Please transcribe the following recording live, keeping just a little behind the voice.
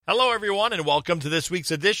Hello, everyone, and welcome to this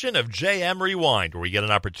week's edition of JM Rewind, where we get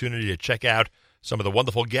an opportunity to check out some of the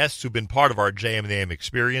wonderful guests who've been part of our JM and the AM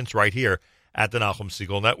experience right here at the Nachum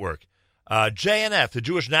Segal Network. JNF, the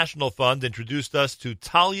Jewish National Fund, introduced us to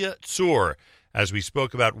Talia Tzur as we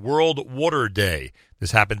spoke about World Water Day.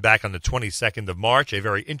 This happened back on the 22nd of March, a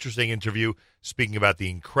very interesting interview speaking about the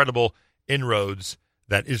incredible inroads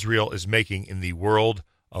that Israel is making in the world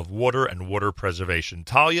of water and water preservation.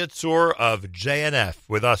 Talia Tzur of JNF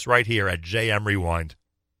with us right here at JM Rewind.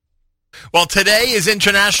 Well, today is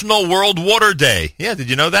International World Water Day. Yeah, did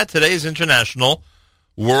you know that? Today is International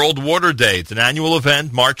World Water Day. It's an annual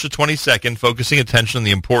event, March the 22nd, focusing attention on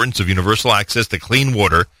the importance of universal access to clean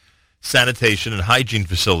water, sanitation, and hygiene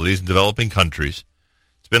facilities in developing countries.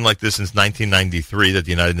 It's been like this since 1993 that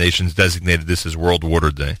the United Nations designated this as World Water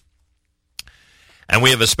Day. And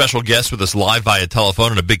we have a special guest with us live via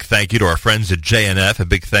telephone, and a big thank you to our friends at JNF, a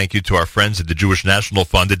big thank you to our friends at the Jewish National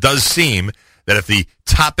Fund. It does seem that if the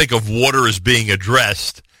topic of water is being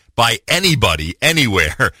addressed by anybody,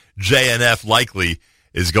 anywhere, JNF likely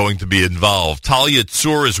is going to be involved. Talia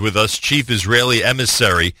Tzur is with us, Chief Israeli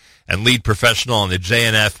Emissary and Lead Professional on the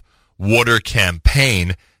JNF Water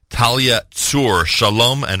Campaign. Talia Tzur,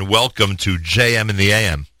 shalom and welcome to JM and the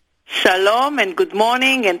AM. Shalom and good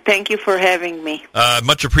morning, and thank you for having me.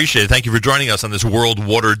 Much appreciated. Thank you for joining us on this World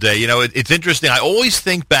Water Day. You know, it's interesting. I always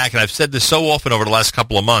think back, and I've said this so often over the last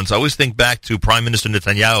couple of months, I always think back to Prime Minister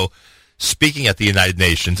Netanyahu speaking at the United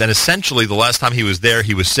Nations, and essentially the last time he was there,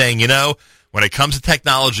 he was saying, you know, when it comes to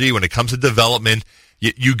technology, when it comes to development,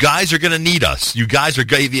 you guys are going to need us. You guys are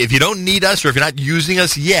if you don't need us, or if you're not using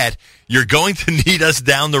us yet, you're going to need us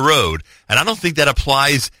down the road. And I don't think that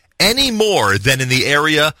applies any more than in the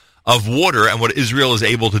area of water and what Israel is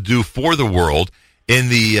able to do for the world in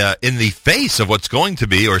the face of what's going to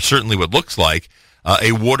be, or certainly what looks like,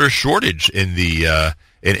 a water shortage in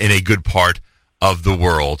in a good part of the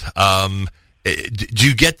world. Do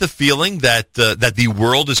you get the feeling that the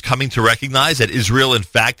world is coming to recognize that Israel, in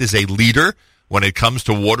fact, is a leader when it comes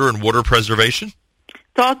to water and water preservation?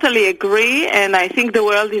 Totally agree, and I think the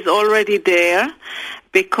world is already there,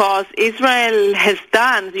 because Israel has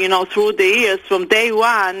done, through the years, from day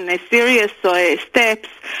one, a series of steps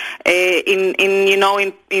in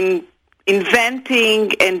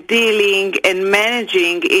inventing and dealing and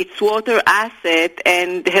managing its water asset,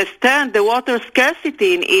 and has turned the water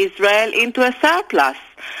scarcity in Israel into a surplus.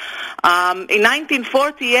 In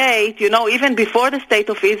 1948, even before the State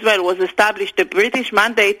of Israel was established, the British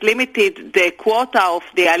mandate limited the quota of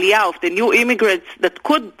the aliyah, of the new immigrants that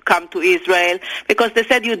could come to Israel, because they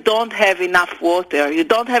said you don't have enough water. You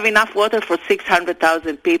don't have enough water for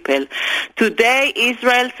 600,000 people. Today,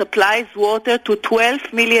 Israel supplies water to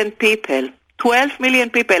 12 million people. 12 million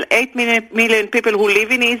people, 8 million people who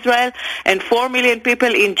live in Israel, and 4 million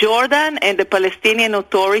people in Jordan and the Palestinian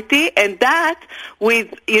Authority, and that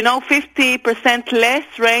with, 50%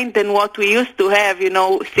 less rain than what we used to have,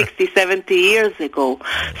 60, 70 years ago.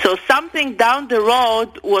 So something down the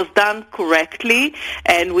road was done correctly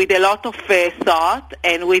and with a lot of thought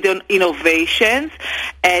and with innovations,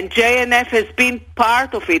 and JNF has been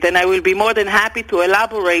part of it, and I will be more than happy to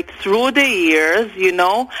elaborate through the years,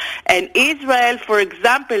 and Israel, for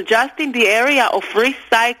example, just in the area of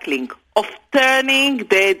recycling, of turning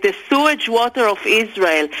the sewage water of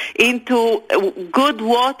Israel into good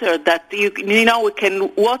water that we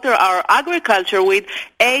can water our agriculture with.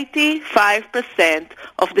 85%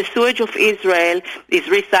 of the sewage of Israel is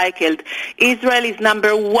recycled. Israel is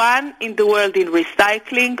number one in the world in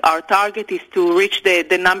recycling. Our target is to reach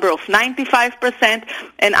the number of 95%,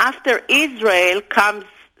 and after Israel comes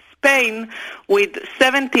Spain with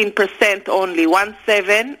 17% only,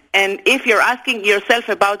 17. And if you're asking yourself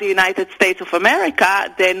about the United States of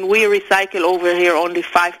America, then we recycle over here only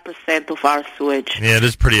 5% of our sewage. Yeah, it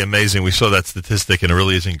is pretty amazing. We saw that statistic, and it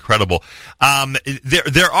really is incredible.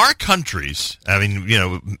 There are countries,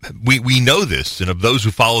 we know this, and those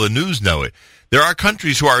who follow the news know it. There are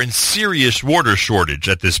countries who are in serious water shortage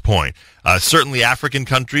at this point. Certainly African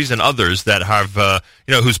countries and others that have,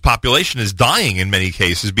 whose population is dying in many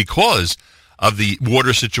cases because of the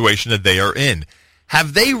water situation that they are in.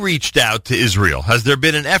 Have they reached out to Israel? Has there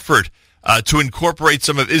been an effort to incorporate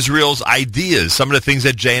some of Israel's ideas, some of the things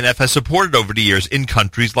that JNF has supported over the years in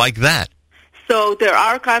countries like that? So there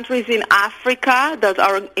are countries in Africa that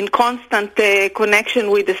are in constant connection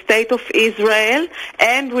with the state of Israel,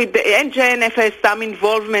 and JNF has some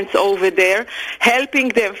involvements over there, helping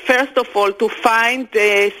them first of all to find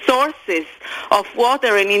sources of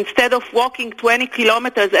water, and instead of walking 20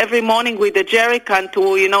 kilometers every morning with a jerry can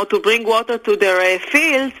to bring water to their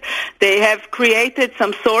fields, they have created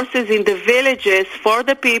some sources in the villages for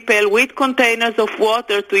the people with containers of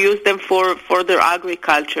water to use them for their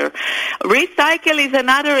agriculture. Recycle is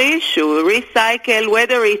another issue. Recycle,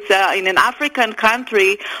 whether it's in an African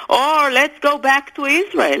country or let's go back to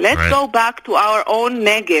Israel. Let's go back to our own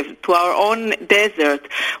Negev, to our own desert,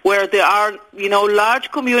 where there are,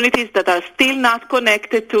 large communities that are still not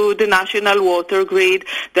connected to the national water grid.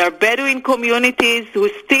 There are Bedouin communities who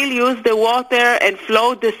still use the water and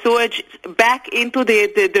flow the sewage back into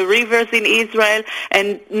the rivers in Israel.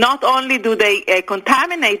 And not only do they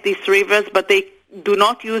contaminate these rivers, but they do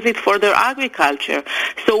not use it for their agriculture.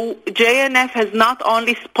 So JNF has not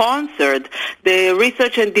only sponsored the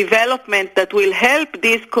research and development that will help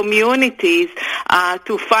these communities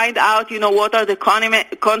to find out, what are the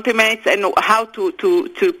contaminants and how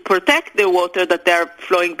to protect the water that they're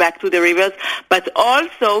flowing back to the rivers, but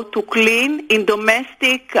also to clean in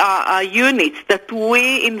domestic units that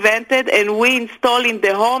we invented and we install in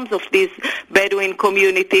the homes of these Bedouin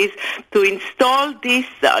communities, to install these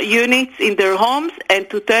units in their homes and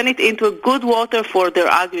to turn it into a good water for their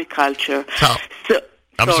agriculture.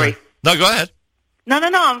 I'm sorry. No, go ahead. No,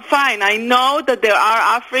 I'm fine. I know that there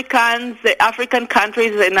are African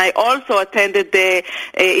countries, and I also attended the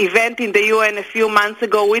event in the UN a few months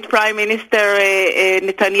ago with Prime Minister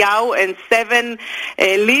Netanyahu and 7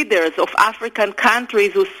 leaders of African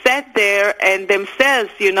countries who sat there and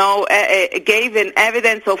themselves, gave an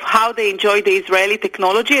evidence of how they enjoy the Israeli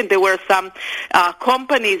technology, and there were some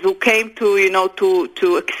companies who came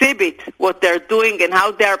to exhibit what they're doing and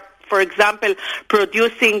how they're, for example,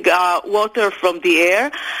 producing water from the air.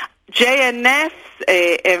 JNF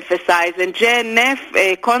emphasizes and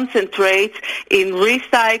JNF concentrates in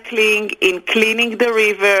recycling, in cleaning the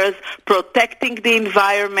rivers, protecting the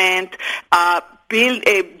environment,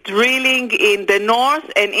 drilling in the north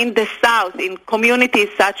and in the south in communities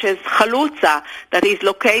such as Chalutza, that is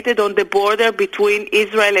located on the border between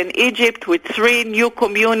Israel and Egypt, with 3 new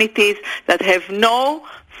communities that have no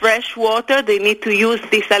fresh water. They need to use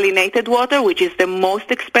desalinated water, which is the most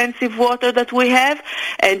expensive water that we have.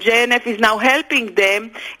 And JNF is now helping them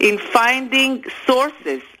in finding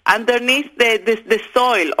sources underneath the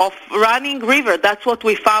soil of running river. That's what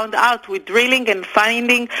we found out with drilling and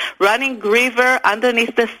finding running river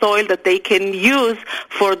underneath the soil that they can use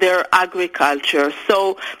for their agriculture.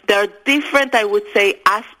 So there are different, I would say,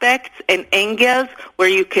 aspects and angles where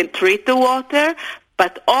you can treat the water.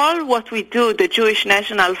 But all what we do, the Jewish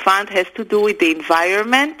National Fund, has to do with the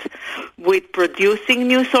environment, with producing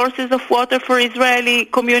new sources of water for Israeli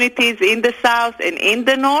communities in the south and in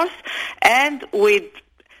the north, and with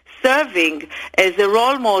serving as a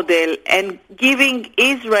role model and giving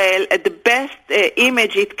Israel the best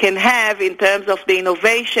image it can have in terms of the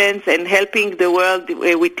innovations and helping the world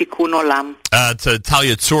with Tikkun Olam.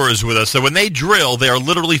 Talia Tzur is with us. So when they drill, they are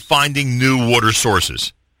literally finding new water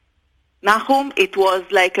sources. Nahum, it was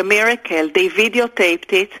like a miracle. They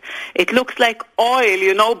videotaped it. It looks like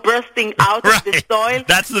oil, bursting out of the soil.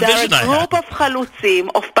 That's the vision I had. There are a group of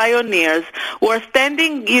chalutzim, of pioneers, who are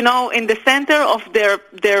standing, in the center of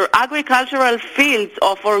their agricultural fields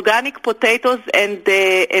of organic potatoes and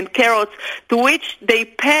carrots, to which they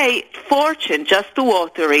pay fortune just to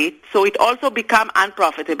water it, so it also become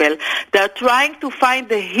unprofitable. They're trying to find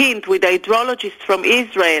the hint with hydrologists from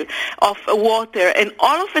Israel of water, and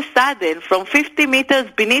all of a sudden, from 50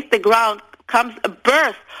 meters beneath the ground comes a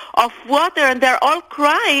burst of water, and they're all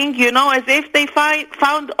crying, as if they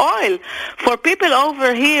found oil. For people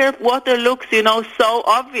over here, water looks, so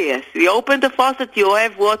obvious. You open the faucet, you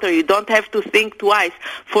have water. You don't have to think twice.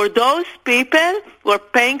 For those people who are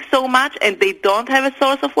paying so much and they don't have a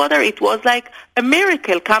source of water, it was like a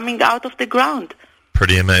miracle coming out of the ground.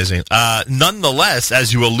 Pretty amazing. Nonetheless,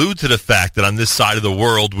 as you allude to the fact that on this side of the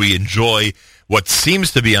world we enjoy what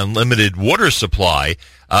seems to be unlimited water supply,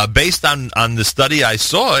 based on the study I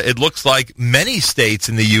saw, it looks like many states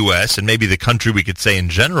in the U.S. and maybe the country we could say in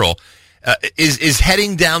general is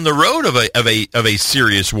heading down the road of a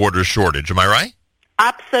serious water shortage. Am I right?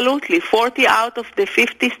 Absolutely. 40 out of the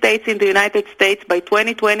 50 states in the United States by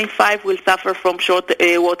 2025 will suffer from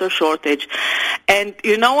water shortage. And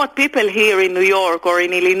you know what? People here in New York or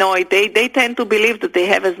in Illinois, they tend to believe that they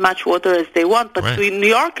have as much water as they want. But right. New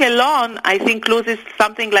York alone, I think, loses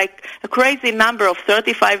something like a crazy number of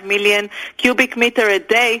 35 million cubic meter a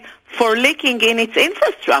day for leaking in its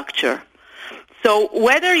infrastructure. So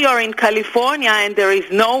whether you're in California and there is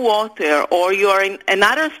no water, or you're in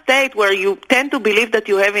another state where you tend to believe that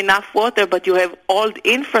you have enough water but you have old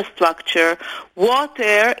infrastructure,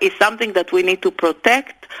 water is something that we need to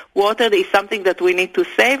protect. Water is something that we need to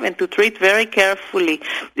save and to treat very carefully.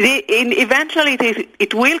 Eventually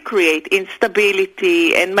it will create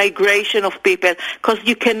instability and migration of people, because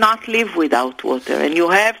you cannot live without water. And you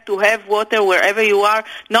have to have water wherever you are,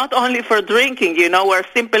 not only for drinking. You know, we're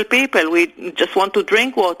simple people. We just want to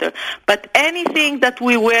drink water. But anything that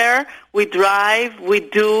we wear, we drive, we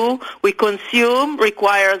do, we consume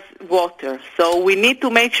requires water. So we need to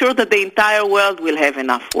make sure that the entire world will have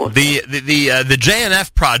enough water. The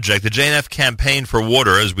JNF project, the JNF campaign for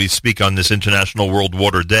water, as we speak on this International World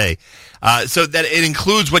Water Day, so that it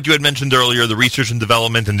includes what you had mentioned earlier, the research and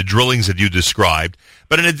development and the drillings that you described.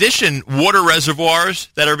 But in addition, water reservoirs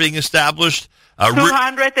that are being established.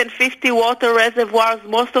 250 water reservoirs,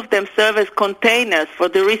 most of them serve as containers for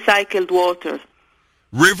the recycled water.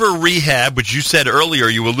 River rehab, which you said earlier,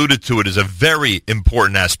 you alluded to it, is a very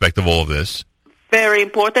important aspect of all of this. Very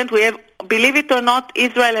important. We have, believe it or not,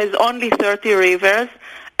 Israel has only 30 rivers,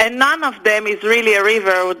 and none of them is really a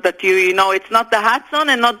river that you know. It's not the Hudson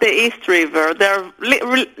and not the East River. They're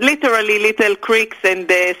literally little creeks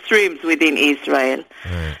and streams within Israel.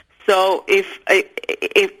 Right. So if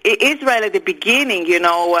Israel at the beginning, you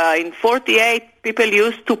know, in 48, people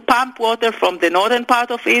used to pump water from the northern part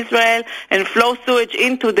of Israel and flow sewage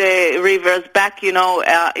into the rivers back, you know,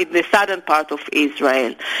 in the southern part of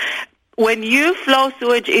Israel. When you flow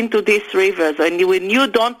sewage into these rivers and when you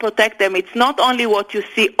don't protect them, it's not only what you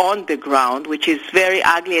see on the ground, which is very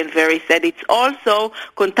ugly and very sad, it also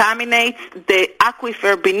contaminates the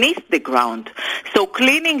aquifer beneath the ground. So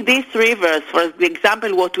cleaning these rivers, for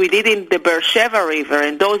example, what we did in the Beersheba River,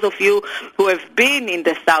 and those of you who have been in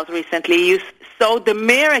the south recently, you saw the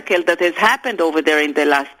miracle that has happened over there in the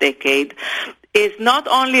last decade. Is not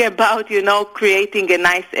only about, you know, creating a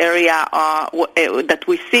nice area that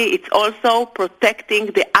we see, it's also protecting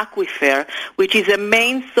the aquifer, which is a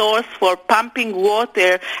main source for pumping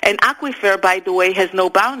water. And aquifer, by the way, has no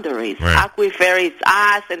boundaries. Right. Aquifer is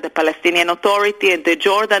us and the Palestinian Authority and the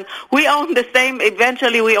Jordan. We own the same,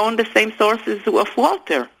 eventually we own the same sources of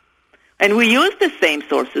water. And we use the same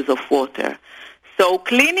sources of water. So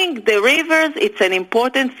cleaning the rivers, it's an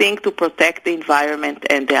important thing to protect the environment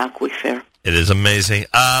and the aquifer. It is amazing.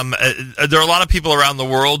 There are a lot of people around the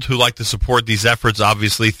world who like to support these efforts.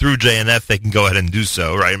 Obviously, through JNF, they can go ahead and do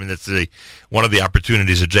so, right? I mean, that's one of the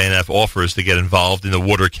opportunities that JNF offers to get involved in the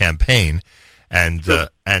water campaign and to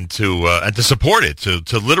support it,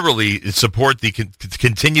 to literally support the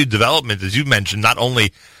continued development, as you mentioned, not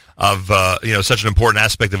only of such an important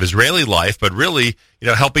aspect of Israeli life, but really, you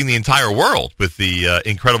know, helping the entire world with the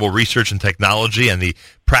incredible research and technology and the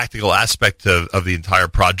practical aspect of the entire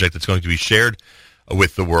project that's going to be shared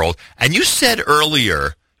with the world. And you said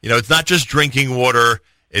earlier, you know, it's not just drinking water.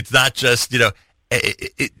 It's not just, you know,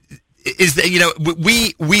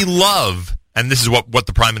 we love, and this is what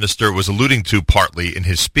the Prime Minister was alluding to partly in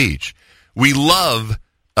his speech. We love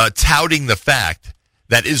touting the fact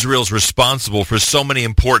that Israel's responsible for so many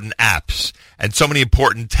important apps and so many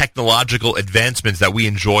important technological advancements that we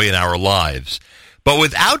enjoy in our lives. But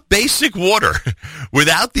without basic water,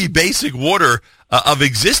 without the basic water of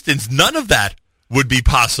existence, none of that would be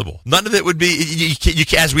possible. None of it would be, you,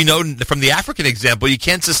 as we know from the African example, you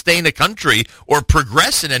can't sustain a country or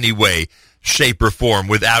progress in any way, shape, or form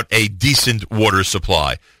without a decent water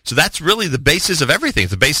supply. So that's really the basis of everything.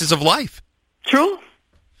 It's the basis of life. True.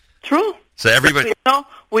 So everybody,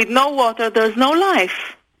 with no water, there's no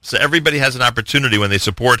life. So everybody has an opportunity when they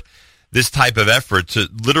support this type of effort to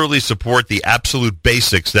literally support the absolute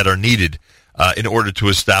basics that are needed in order to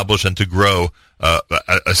establish and to grow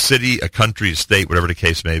a city, a country, a state, whatever the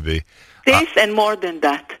case may be. This and more than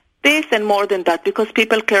that. Because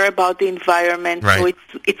people care about the environment. Right.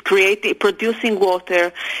 So it's producing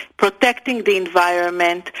water, protecting the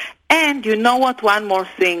environment. And you know what? One more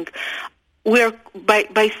thing. We're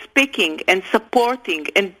by speaking and supporting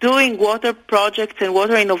and doing water projects and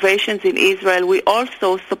water innovations in Israel, we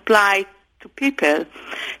also supply to people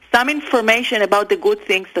some information about the good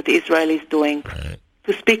things that Israel is doing. Right.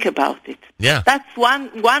 to speak about it. Yeah. That's one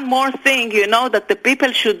more thing, that the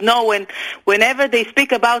people should know whenever they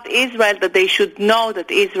speak about Israel, that they should know that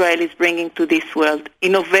Israel is bringing to this world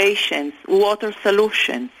innovations, water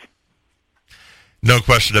solutions. No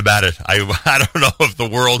question about it. I don't know if the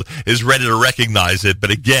world is ready to recognize it,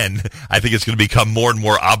 but again, I think it's going to become more and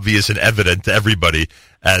more obvious and evident to everybody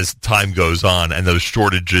as time goes on, and those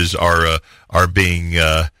shortages are being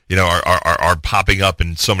are popping up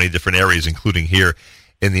in so many different areas, including here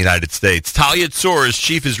in the United States. Talia Tzor is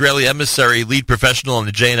Chief Israeli Emissary, lead professional on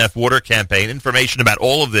the JNF Water Campaign. Information about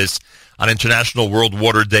all of this on International World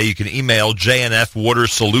Water Day, you can email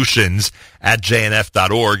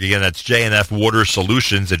jnfwatersolutions@jnf.org. Again, that's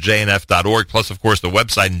jnfwatersolutions@jnf.org. Plus, of course, the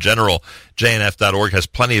website in general, jnf.org, has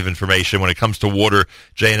plenty of information. When it comes to water,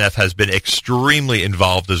 JNF has been extremely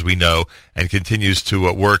involved, as we know, and continues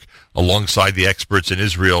to work alongside the experts in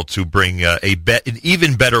Israel to bring an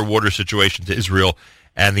even better water situation to Israel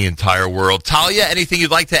and the entire world. Talia, anything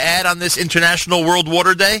you'd like to add on this International World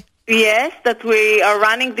Water Day? Yes, that we are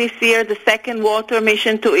running this year the second water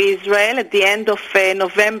mission to Israel at the end of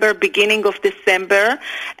November, beginning of December,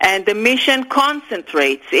 and the mission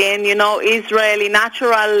concentrates in, Israeli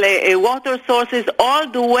natural water sources all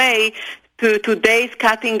the way to today's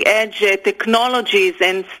cutting-edge technologies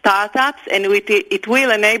and startups, and it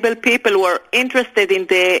will enable people who are interested in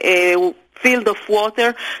the field of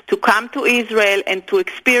water to come to Israel and to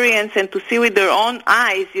experience and to see with their own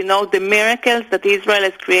eyes, the miracles that Israel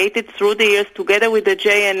has created through the years together with the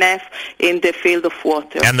JNF in the field of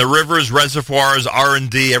water. And the rivers, reservoirs,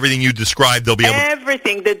 R&D, everything you described, they'll be able to...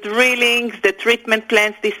 Everything, the drillings, the treatment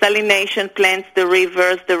plants, desalination plants, the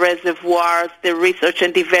rivers, the reservoirs, the research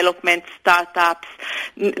and development startups,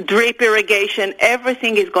 drip irrigation,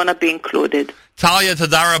 everything is going to be included. Talia,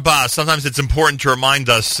 Tadar Rabah, sometimes it's important to remind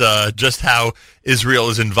us just how Israel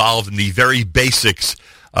is involved in the very basics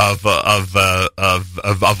of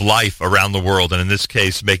life around the world, and in this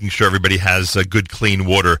case, making sure everybody has good, clean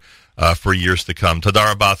water for years to come. Tadar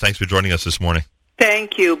Rabah, thanks for joining us this morning.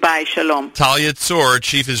 Thank you. Bye. Shalom. Talia Tzor,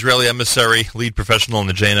 Chief Israeli Emissary, lead professional in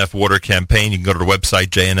the JNF Water Campaign. You can go to the website,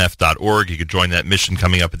 jnf.org. You can join that mission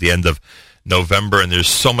coming up at the end of November, and there's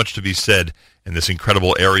so much to be said in this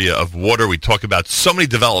incredible area of water. We talk about so many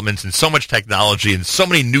developments and so much technology and so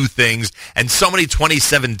many new things and so many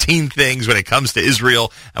 2017 things when it comes to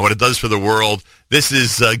Israel and what it does for the world. This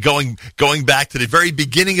is going back to the very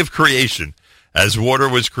beginning of creation, as water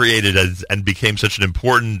was created and became such an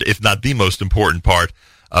important, if not the most important part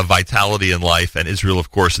of vitality in life. And Israel,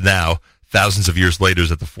 of course, now, thousands of years later,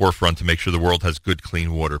 is at the forefront to make sure the world has good,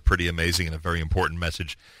 clean water. Pretty amazing and a very important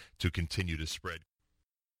message to continue to spread.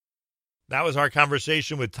 That was our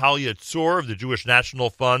conversation with Talia Tzor of the Jewish National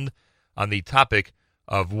Fund on the topic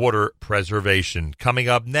of water preservation. Coming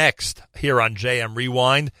up next here on JM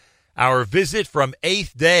Rewind, our visit from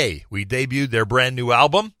Eighth Day. We debuted their brand new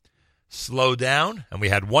album, Slow Down, and we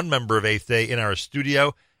had one member of Eighth Day in our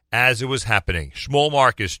studio as it was happening. Shmuel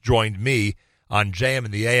Marcus joined me on JM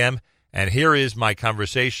in the AM, and here is my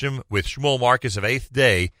conversation with Shmuel Marcus of Eighth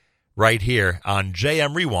Day right here on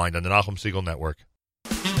JM Rewind on the Nachum Segal Network.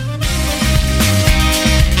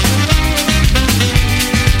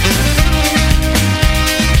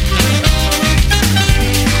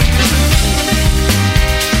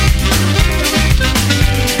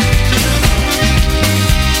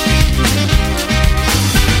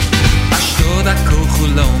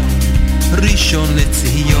 ראשון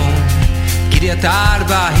לציון קריית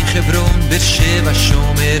ארבע היא חברון באר שבע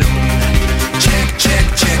שומרון צ'ק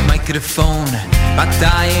צ'ק צ'ק מייקרופון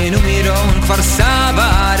בתיין ומירון כפר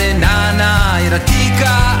סבא רעננה עיר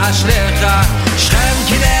עתיקה אשריך שכם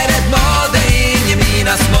כנרת מודיעין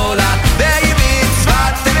ימינה שמאלה בימין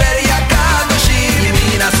צפת טבריה קדושים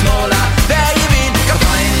ימינה שמאלה בימין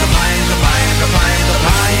כפיים כפיים כפיים כפיים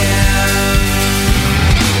כפיים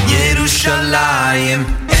ירושלים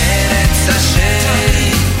ארץ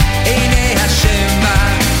השם עיני השם בה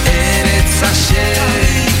ארץ השם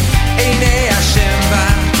עיני השם בה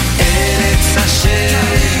ארץ השם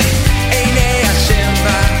עיני השם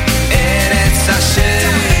בה ארץ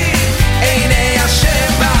השם עיני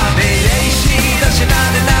השם בה בראשית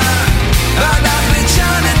השננה ואנחנו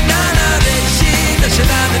נשננה בראשית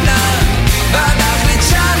השננה ואנחנו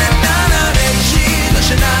נשננה בראשית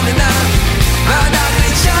השננה ואנחנו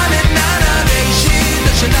נשננה בראשית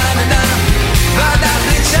השננה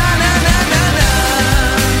ואנחנו נשננה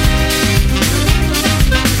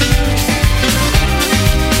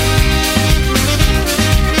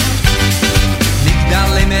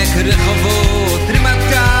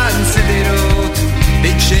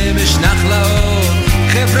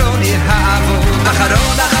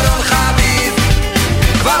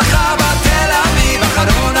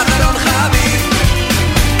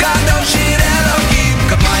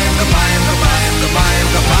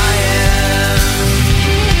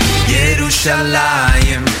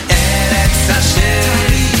ירושלים, ארץ אשר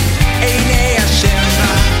עיני השם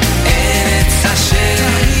בה, ארץ אשר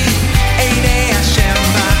עיני השם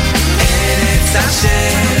בה, ארץ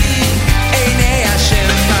אשר עיני השם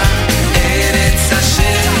בה, ארץ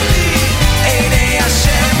אשר עיני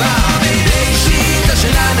השם בה, בראשית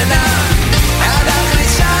השנה עד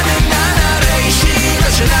אחרישן ננה, ראשית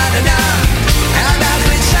השנה עד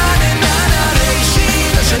אחרישן ננה,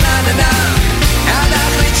 ראשית השנה עד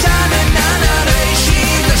אחרישן ננה,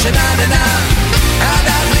 ראשית השנה עד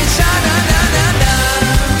אחרישן ננה.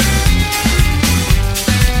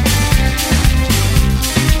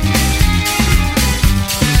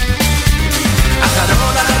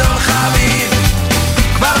 אחרון אחרון חביב,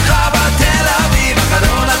 כבר חווה תל אביב,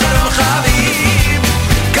 אחרון אחרון חביב,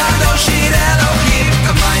 קדוש עיר אלוהים,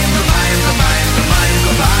 כפיים כפיים כפיים כפיים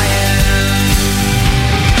כפיים.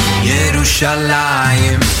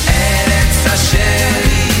 ירושלים, ארץ אשר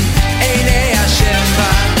עיני השם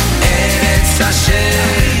בה, ארץ אשר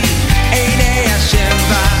עיני השם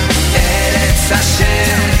בה, ארץ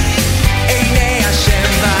אשר עיני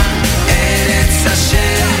השם בה, ארץ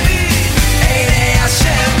אשר עיני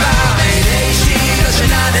השם בה, ראשית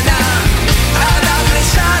השנה עד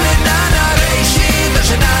אחרישן ננה, ראשית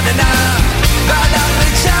השנה ועד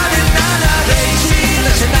אחרישן ננה, ראשית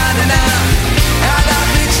השנה עד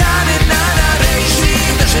אחרישן ננה,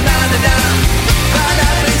 ראשית השנה ועד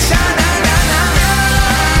אחרישן ננה.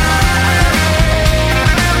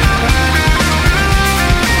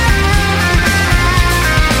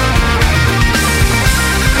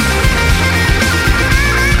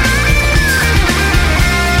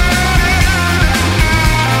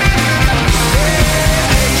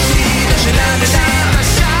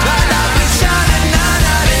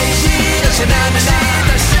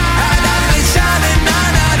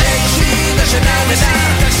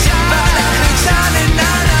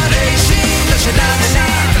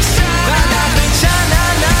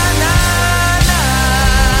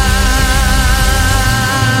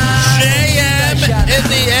 In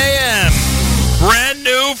the AM, brand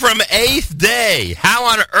new from 8th Day. How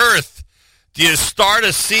on earth do you start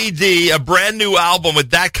a CD, a brand new album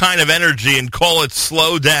with that kind of energy and call it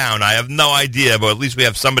Slow Down? I have no idea, but at least we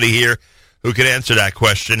have somebody here who can answer that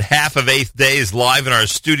question. Half of 8th Day is live in our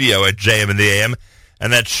studio at JM in the AM,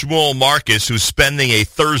 and that's Shmuel Marcus, who's spending a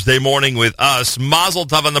Thursday morning with us. Mazel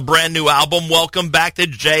tov on the brand new album. Welcome back to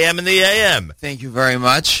JM in the AM. Thank you very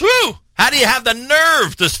much. Woo! How do you have the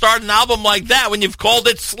nerve to start an album like that when you've called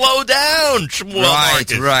it Slow Down, Shmuel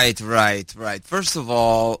Marcus? Right. First of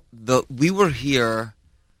all, we were here,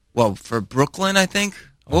 for Brooklyn, I think.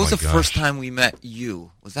 What was the first time we met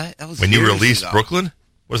you? Was that was when you released ago. Brooklyn?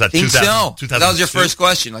 Was that 2000? That was your first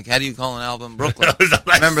question. Like, how do you call an album Brooklyn?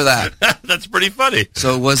 Remember that? That's pretty funny.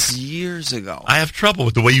 So it was years ago. I have trouble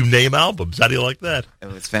with the way you name albums. How do you like that?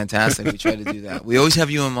 It's fantastic. We try to do that. We always have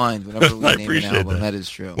you in mind whenever we name an album. That is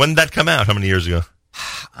true. When did that come out? How many years ago?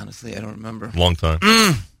 Honestly, I don't remember. Long time.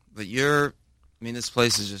 But this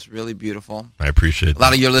place is just really beautiful. I appreciate that. A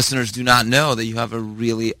lot of your listeners do not know that you have a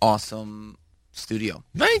really awesome studio.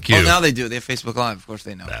 Thank you. Well, now they do. They have Facebook Live. Of course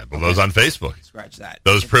they know. Well, those on Facebook. Scratch that.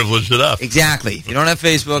 Those privileged enough. Exactly. If you don't have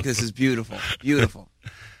Facebook, this is beautiful. Beautiful.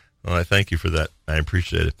 Well, I thank you for that. I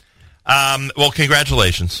appreciate it. Well,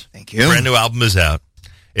 congratulations. Thank you. Brand new album is out.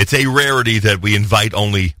 It's a rarity that we invite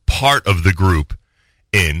only part of the group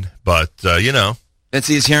in, but,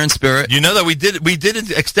 Betsy is here in spirit. You know that we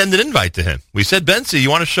did extend an invite to him. We said, Betsy, you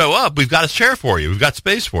want to show up? We've got a chair for you. We've got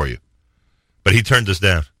space for you. But he turned us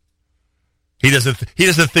down. He doesn't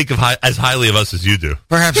think of as highly of us as you do.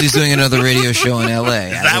 Perhaps he's doing another radio show in L.A.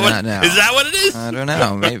 Is that what it is? I don't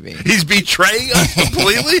know. Maybe. He's betraying us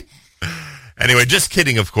completely? Anyway, just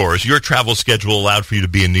kidding, of course. Your travel schedule allowed for you to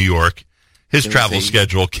be in New York. His travel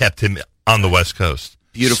schedule kept him on the West Coast.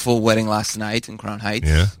 Beautiful wedding last night in Crown Heights.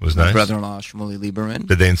 Yeah, it was nice. My brother-in-law, Shmuley Lieberman.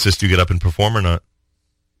 Did they insist you get up and perform or not?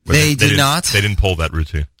 They did not. They didn't pull that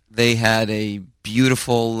routine. They had a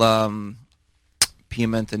beautiful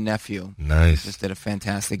Pimenta nephew. Nice. Just did a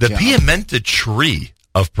fantastic job. The Pimenta tree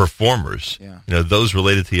of performers. Yeah. Those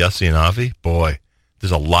related to Yossi and Avi. Boy,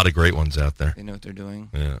 there's a lot of great ones out there. They know what they're doing.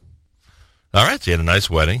 Yeah. All right, so you had a nice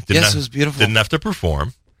wedding. It was beautiful. Didn't have to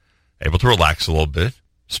perform. Able to relax a little bit.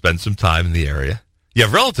 Spend some time in the area. You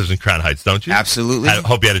have relatives in Crown Heights, don't you? Absolutely. I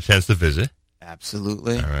hope you had a chance to visit.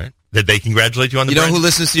 Absolutely. All right. Did they congratulate you on the You know who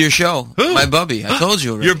listens to your show? Who? My bubby. I told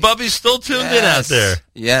you already. Your bubby's still tuned in out there.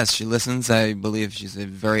 Yes, she listens. I believe she's a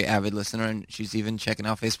very avid listener, and she's even checking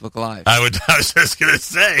out Facebook Live. I was just going to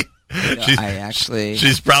say.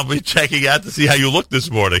 She's probably checking out to see how you look this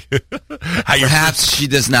morning. Perhaps she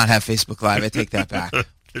does not have Facebook Live. I take that back.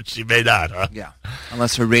 She may not, huh? Yeah.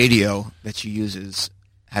 unless her radio that she uses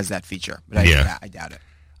has that feature. But I doubt it.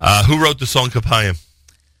 Who wrote the song Kapayim?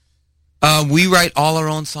 We write all our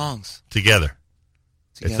own songs. Together.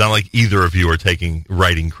 It's not like either of you are taking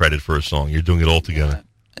writing credit for a song. You're doing it all together.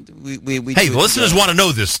 We hey, the listeners want to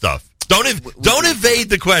know this stuff. Don't evade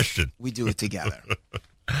the question. We do it together.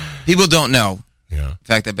 People don't know. Yeah. The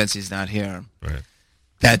fact that Bentzi's not here. Right.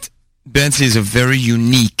 That Bentzi is a very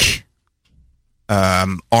unique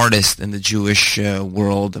artist in the Jewish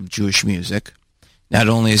world of Jewish music. Not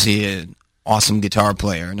only is he an awesome guitar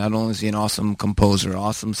player, not only is he an awesome composer,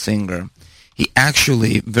 awesome singer, he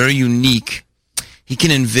actually, very unique, he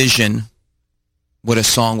can envision what a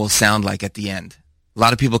song will sound like at the end. A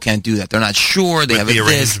lot of people can't do that. They're not sure. They have the a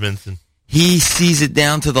arrangements. He sees it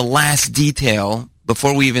down to the last detail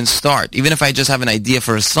before we even start. Even if I just have an idea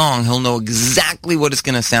for a song, he'll know exactly what it's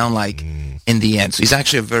going to sound like in the end. So he's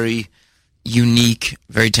actually a very unique,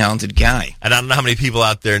 very talented guy. And I don't know how many people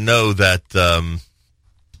out there know that.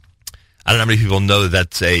 I don't know how many people know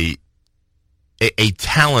that's a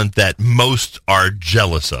talent that most are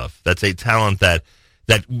jealous of. That's a talent that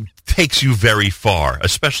takes you very far,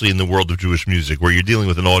 especially in the world of Jewish music, where you're dealing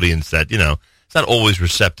with an audience that, it's not always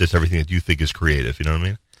receptive to everything that you think is creative. You know what I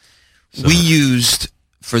mean? So. We used,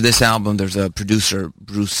 for this album, there's a producer,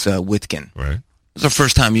 Bruce Witkin. Right. It was our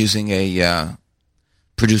first time using a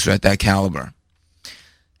producer at that caliber.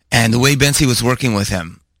 And the way Bentzi was working with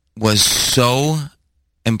him was so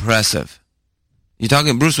impressive. You're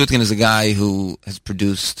talking, Bruce Witkin is a guy who has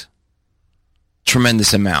produced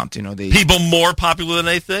tremendous amount. People more popular than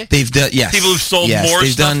Eighth Day? They've done, yes. People who've sold more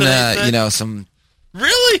they've stuff done, than Eighth Day? Some...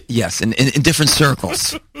 Really? Yes, in different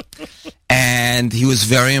circles. And he was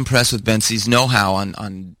very impressed with Bentzi's know-how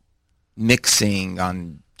on mixing,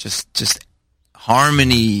 on just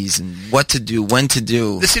harmonies and what to do, when to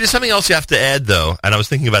do. See, there's something else you have to add, though, and I was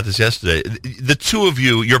thinking about this yesterday. The two of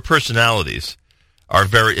you, your personalities are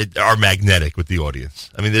magnetic with the audience.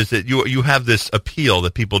 I mean, you have this appeal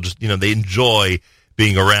that people just, they enjoy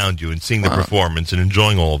being around you and seeing the performance and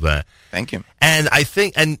enjoying all of that. Thank you. And I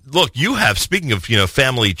think, and look, you have, speaking of,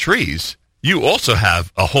 family trees, you also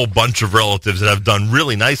have a whole bunch of relatives that have done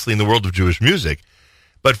really nicely in the world of Jewish music.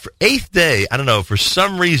 But for Eighth Day, I don't know, for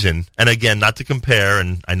some reason, and again, not to compare,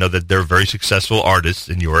 and I know that they're very successful artists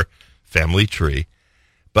in your family tree,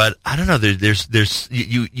 but I don't know,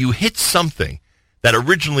 you hit something that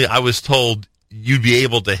originally I was told you'd be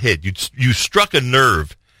able to hit. You struck a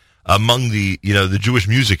nerve among the Jewish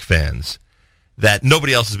music fans that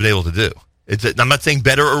nobody else has been able to do. I'm not saying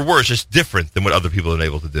better or worse, just different than what other people have been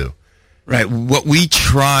able to do. Right. What we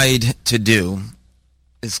tried to do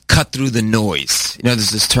is cut through the noise.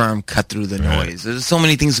 There's this term, cut through the noise. There's so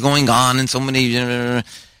many things going on and so many...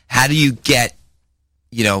 how do you get,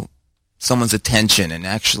 someone's attention and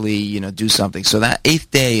actually, do something? So that Eighth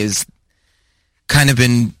Day is kind of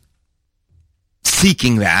been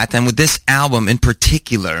seeking that. And with this album in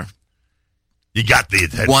particular... You got the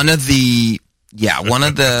attention. One of the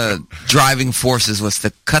driving forces was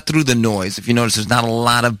to cut through the noise. If you notice, there's not a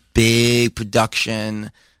lot of big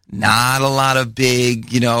production, not a lot of big,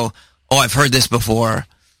 I've heard this before.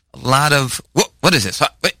 A lot of, what is this?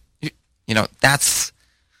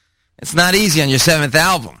 It's not easy on your 7th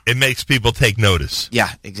album. It makes people take notice.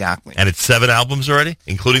 Yeah, exactly. And it's 7 albums already,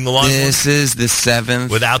 including the live ones? This is the 7th.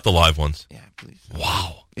 Without the live ones? Yeah, please.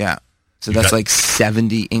 Wow. Yeah. So that's like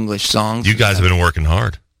 70 English songs. You guys have been working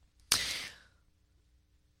hard.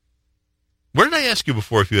 Where did I ask you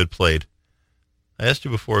before if you had played? I asked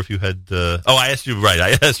you before if you had... I asked you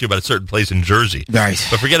about a certain place in Jersey. Right.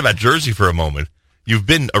 But forget about Jersey for a moment. You've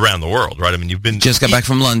been around the world, right? I mean, you've been... Just got back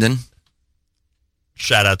from London.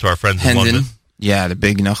 Shout out to our friends in Hendon. London. Yeah, the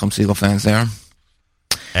big Nachum Siegel fans there.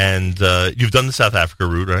 And you've done the South Africa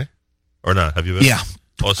route, right? Or not? Have you been? Yeah.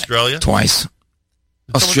 Australia? Twice.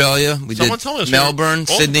 Australia. We did Melbourne,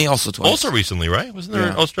 Sydney, also twice. Also recently, right? Wasn't there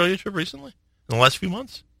an Australia trip recently? In the last few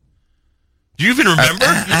months? Do you even remember?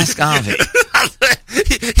 Ask Avi.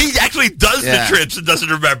 He actually does the trips and doesn't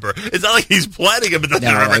remember. It's not like he's planning them and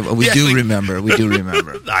doesn't remember. We do remember. We do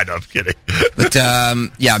remember. I know, I'm kidding. But,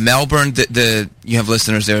 Melbourne, you have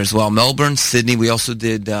listeners there as well. Melbourne, Sydney, we also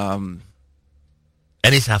did...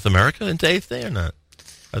 Any South America into Eighth Day or not?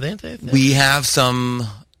 Are they into Eighth Day? We have some...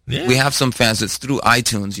 Yeah. We have some fans. It's through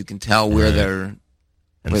iTunes. You can tell where they're...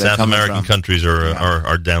 And South American countries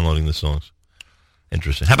are downloading the songs.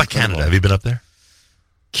 Interesting. How about Canada? Have you been up there?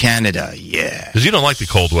 Canada, yeah. Because you don't like the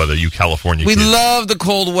cold weather, you California We kids. love the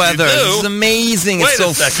cold weather. You do? This is amazing. Wait It's a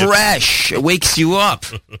so second. fresh. It wakes you up.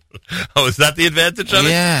 Oh, is that the advantage of it?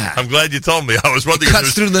 Yeah. I'm glad you told me. I was wondering.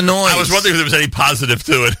 Cuts through the noise. I was wondering if there was any positive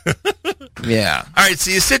to it. Yeah. All right, so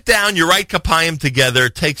you sit down, you write Kapayim together.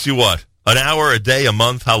 It takes you what? An hour, a day, a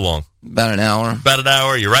month? How long? About an hour. About an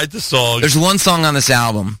hour. You write the song. There's one song on this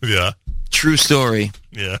album. Yeah. True story.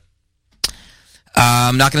 Yeah.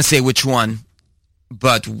 I'm not going to say which one,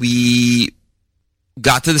 but we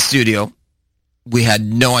got to the studio. We had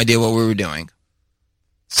no idea what we were doing.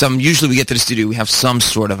 Usually we get to the studio, we have some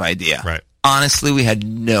sort of idea. Right. Honestly, we had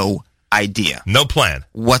no idea No plan.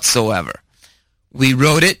 whatsoever. We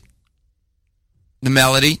wrote it, the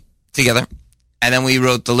melody, together, and then we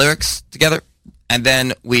wrote the lyrics together, and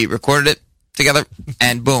then we recorded it together,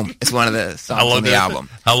 and boom, it's one of the songs on the album.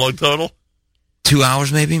 How long total? 2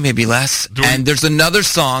 hours maybe less. And there's another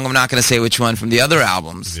song, I'm not going to say which one, from the other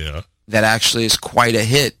albums Yeah. that actually is quite a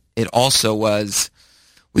hit. It also was,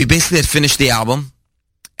 we basically had finished the album,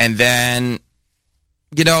 and then,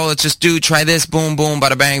 let's just try this, boom, boom,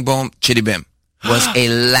 bada bang, boom, chitty bim. Was a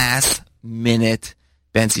last minute,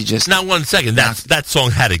 Benzi just... Now, 1 second. That song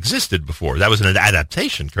had existed before. That was an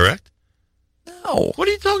adaptation, correct? No. What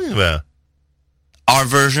are you talking about? Our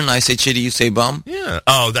version, I say chitty, you say bum. Yeah.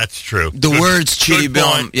 Oh, that's true. The words chitty good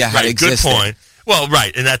bum, point. had Right, existed. Good point. Well,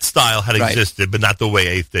 right, and that style had Right. existed, but not the way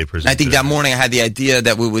Eighth Day presented I think that morning I had the idea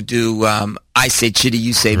that we would do I say chitty,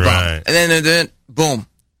 you say bum. Right. And then, boom.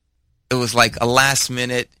 It was like a last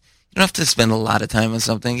minute. You don't have to spend a lot of time on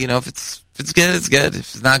something. If it's good, it's good. If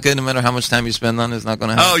it's not good, no matter how much time you spend on it, it's not going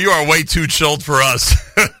to happen. Oh, you are way too chilled for us.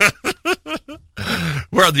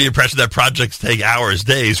 We're under the impression that projects take hours,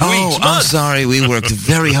 days, weeks, I'm months. sorry. We worked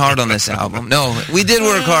very hard on this album. No, we did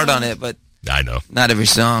work hard on it, but I know. not every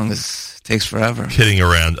song takes forever. Kidding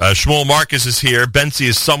around. Shmuel Marcus is here. Benzi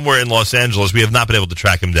is somewhere in Los Angeles. We have not been able to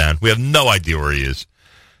track him down. We have no idea where he is.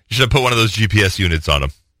 You should have put one of those GPS units on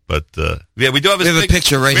him. But, yeah, we do have We have a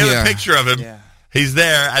picture right here. We here. have a picture of him. Yeah. He's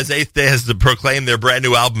there as Eighth Day has to proclaim their brand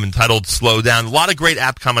new album entitled Slow Down. A lot of great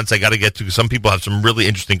app comments I got to get to because some people have some really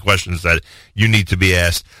interesting questions that you need to be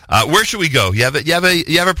asked. Where should we go? You have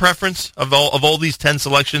a preference of all these 10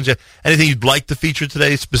 selections? Anything you'd like to feature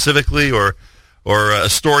today specifically, or a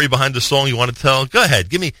story behind the song you want to tell? Go ahead,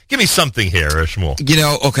 give me something here, Shmuel.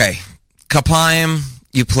 Okay, Kapayim,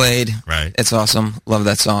 you played. Right. It's awesome. Love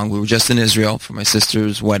that song. We were just in Israel for my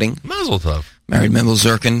sister's wedding. Mazel tov. Married Mendel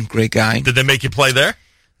Zirkin, great guy. Did they make you play there?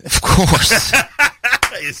 Of course.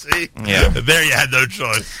 You see? Yeah. There you had no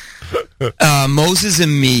choice. Moses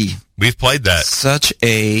and Me. We've played that. Such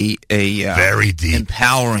a Very deep.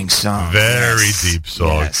 empowering song. Very Yes. deep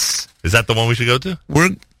song. Yes. Is that the one we should go to?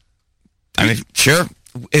 Sure.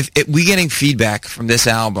 If we getting feedback from this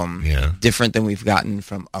album, Yeah. different than we've gotten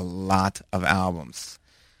from a lot of albums.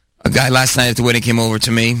 A guy last night at the wedding came over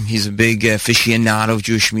to me. He's a big aficionado of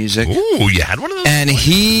Jewish music. Ooh, you had one of those? And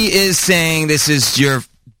he is saying this is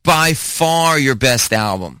by far your best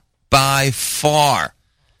album. By far.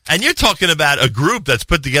 And you're talking about a group that's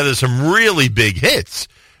put together some really big hits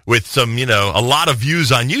with some, a lot of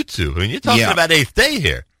views on YouTube. I mean, you're talking Yeah. about Eighth Day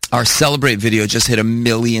here. Our Celebrate video just hit 1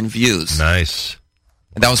 million views. Nice.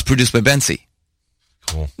 And that was produced by Benzi.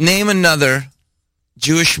 Cool. Name another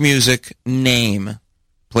Jewish music name.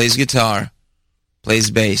 Plays guitar, plays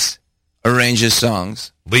bass, arranges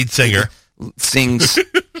songs, Lead singer. sings,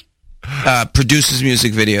 produces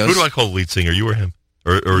music videos. Who do I call lead singer? You or him?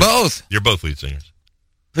 Or Both. You're both lead singers.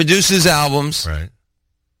 Produces albums. Right.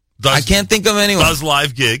 I can't think of anyone. Does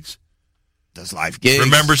live gigs. Does live gigs.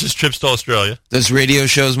 Remembers his trips to Australia. Does radio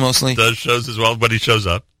shows mostly. Does shows as well, but he shows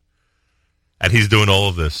up. And he's doing all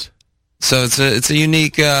of this. So it's a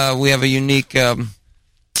unique, we have a unique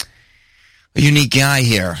guy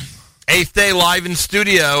here. Eighth Day live in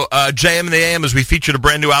studio, JM and the AM, as we featured a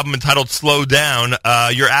brand new album entitled Slow Down.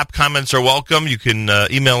 Your app comments are welcome. You can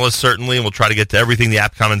email us, certainly, and we'll try to get to everything. The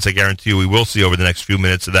app comments, I guarantee you, we will see over the next few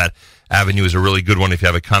minutes. So that avenue is a really good one if you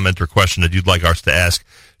have a comment or question that you'd like us to ask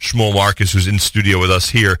Shmuel Marcus, who's in studio with us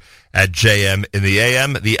here at JM in the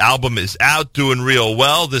AM. The album is out, doing real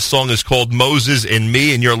well. This song is called Moses and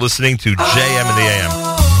Me, and you're listening to JM in the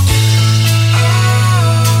AM.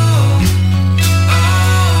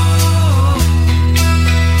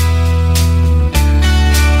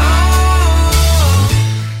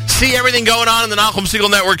 See everything going on in the Nachum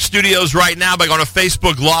Segal Network studios right now by going to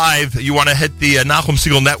Facebook Live. You want to hit the Nachum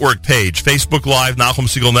Segal Network page. Facebook Live, Nachum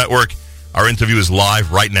Segal Network. Our interview is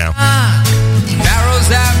live right now.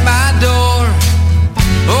 Pharaoh's at my door.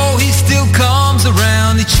 Oh, he still comes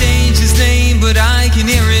around. He changed his name, but I can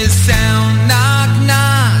hear his sound. Knock,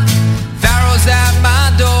 knock. Pharaoh's at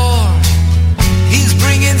my door.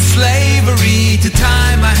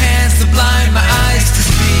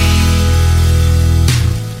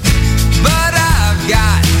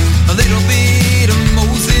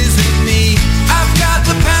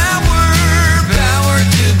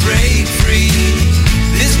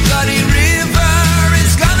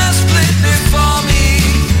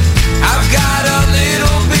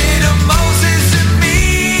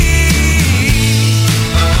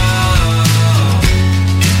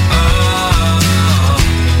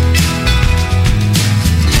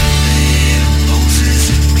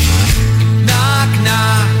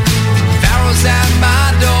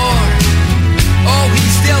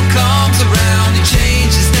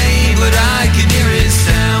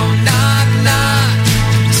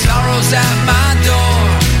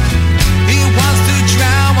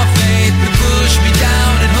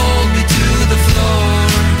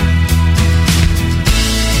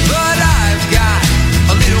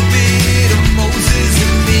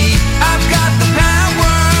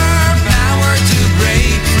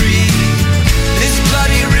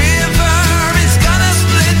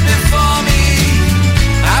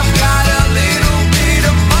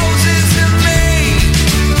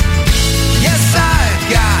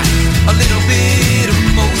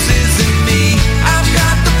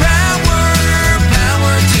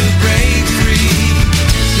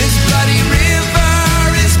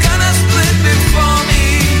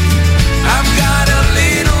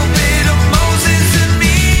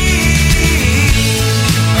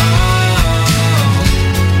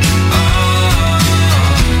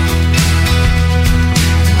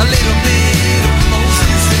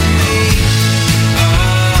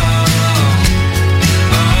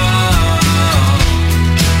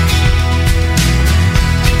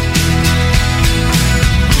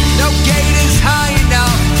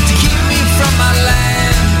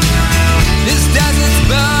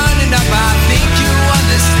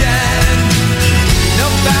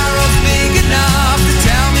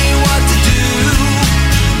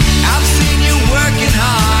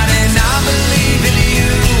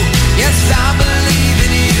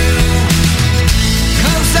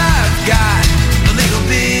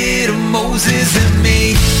 Moses in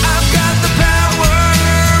me. I've got the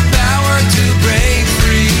power to break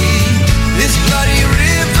free. This bloody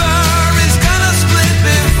river is gonna split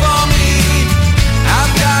before me.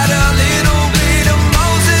 I've got a little bit of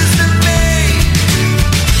Moses in me.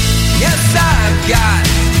 Yes, I've got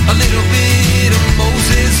a little bit of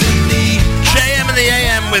Moses in me. JM in the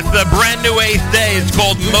AM with the brand new 8th Day. It's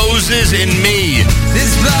called Moses in Me.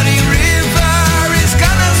 This bloody river is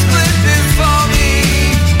gonna split before me.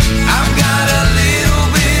 I've got a little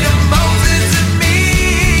bit of Moses in me.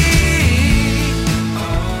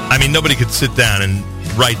 I mean, nobody could sit down and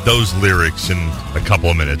write those lyrics in a couple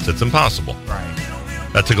of minutes. It's impossible. Right.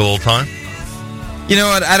 That took a little time. You know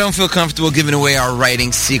what? I don't feel comfortable giving away our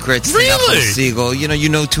writing secrets. Really? Nachum Siegel. You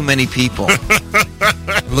know too many people.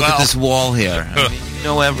 Look at this wall here. I mean, you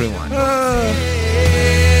know everyone. Do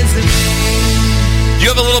you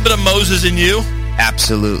have a little bit of Moses in you?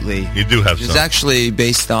 Absolutely. You do have It's some. actually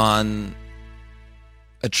based on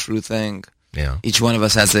a true thing. Yeah. Each one of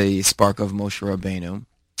us has a spark of Moshe Rabbeinu.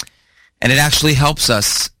 And it actually helps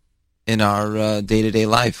us in our day-to-day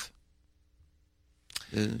life.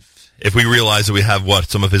 If we realize that we have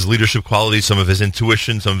some of his leadership qualities, some of his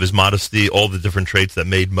intuition, some of his modesty, all the different traits that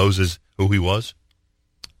made Moses who he was.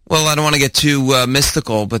 Well, I don't want to get too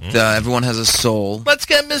mystical, but everyone has a soul. Let's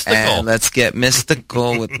get mystical. And let's get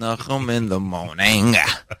mystical with Nachum in the morning.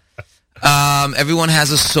 Everyone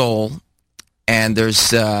has a soul, and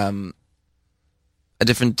there's a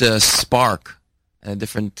different spark, a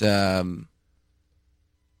different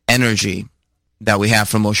energy that we have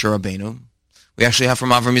from Moshe Rabbeinu. We actually have from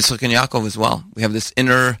Avram, Yitzchak, and Yaakov as well. We have this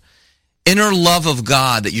inner love of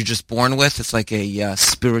God that you're just born with. It's like a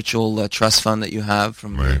spiritual trust fund that you have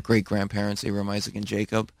from your great-grandparents, Abraham, Isaac, and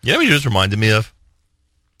Jacob. You know what you just reminded me of?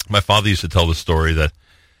 My father used to tell the story that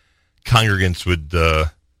congregants would,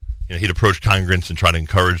 he'd approach congregants and try to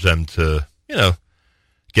encourage them to,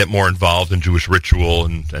 get more involved in Jewish ritual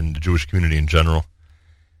and the Jewish community in general.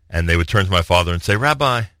 And they would turn to my father and say,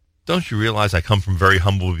 Rabbi, don't you realize I come from very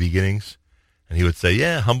humble beginnings? And he would say,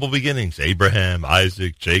 yeah, humble beginnings. Abraham,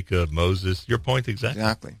 Isaac, Jacob, Moses. Your point exactly.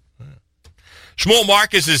 Exactly. Shmuel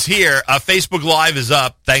Marcus is here. Facebook Live is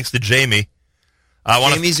up, thanks to Jamie.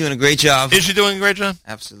 Jamie's doing a great job. Is she doing a great job?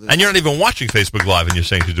 Absolutely. And you're not even watching Facebook Live and you're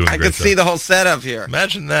saying she's doing a I great can job. see the whole setup here.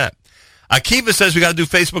 Imagine that. Akiva says we got to do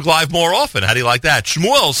Facebook Live more often. How do you like that?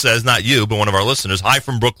 Shmuel says, not you, but one of our listeners. Hi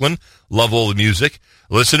from Brooklyn. Love all the music.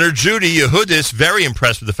 Listener Judy Yehudis, very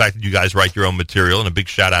impressed with the fact that you guys write your own material, and a big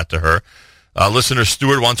shout out to her. Listener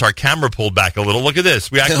Stewart wants our camera pulled back a little. Look at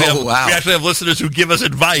this. We actually have listeners who give us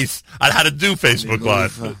advice on how to do Facebook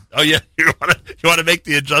Live. Oh yeah, you want to make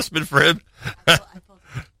the adjustment for him?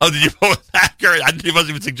 Oh, did you pull it back? He wasn't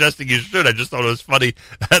even suggesting you should. I just thought it was funny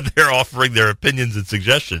that they're offering their opinions and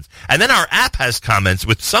suggestions. And then our app has comments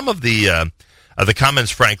with some of the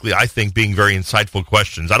comments, frankly, I think being very insightful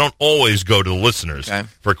questions. I don't always go to the listeners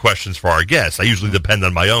for questions for our guests. I usually depend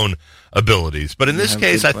on my own abilities. But in this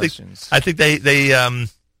case, I think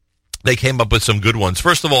they came up with some good ones.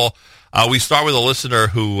 First of all, we start with a listener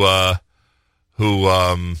who where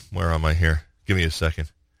am I here? Give me a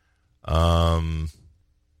second.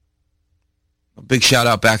 A big shout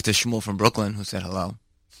out back to Shmuel from Brooklyn who said hello.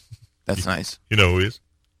 That's nice. You know who he is?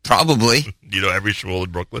 Probably. You know every Shmuel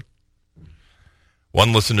in Brooklyn?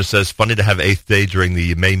 One listener says, funny to have 8th Day during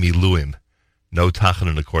the Yemei Miluim. No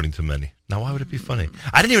Tachanan, according to many. Now, why would it be funny?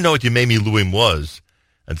 I didn't even know what Yemei Miluim was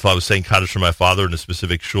until I was saying Kaddish for my father in a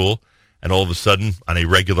specific shul, and all of a sudden, on a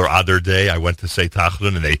regular Adar day, I went to say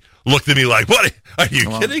Tachanan, and they looked at me like, what? Are you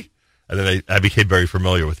kidding? And then I became very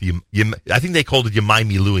familiar with I think they called it Yemei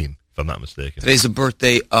Miluim, if I'm not mistaken. Today's the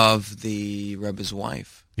birthday of the Rebbe's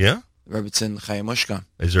wife. Yeah? Rebbetzin Chayamushka.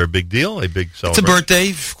 Is there a big deal? A big celebration? It's a birthday.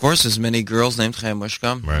 Of course, there's many girls named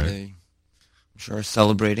Chayamushka. Right. I'm sure are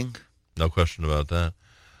celebrating. No question about that.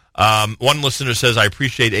 One listener says, I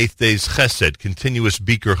appreciate 8th Day's chesed, continuous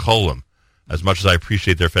beaker cholim, as much as I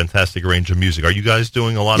appreciate their fantastic range of music. Are you guys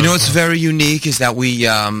doing a lot of... You know what's very unique is that we,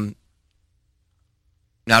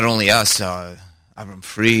 not only us, Avram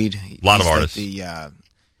Fried. A lot of artists.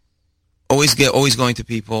 Always going to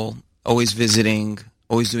people, always visiting,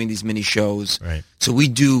 always doing these mini shows. Right. So we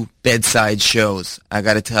do bedside shows. I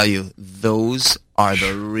got to tell you, those are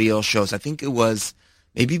the real shows. I think it was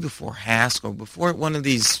maybe before Hask or before one of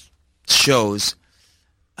these shows,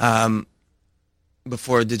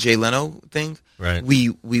 before the Jay Leno thing. Right.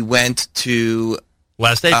 We went to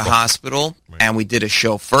last a April hospital and we did a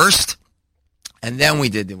show first, and then we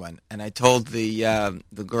did the one. And I told the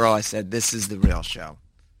girl, I said, "This is the real show.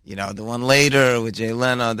 You know, the one later with Jay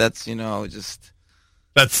Leno, that's just."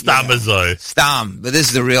 That's Stam Azoy. Stam, but this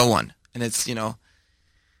is the real one. And it's,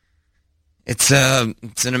 It's an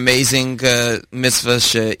amazing mitzvah,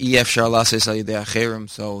 she'ef shar lases al yedei acherim,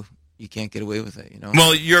 so you can't get away with it, you know.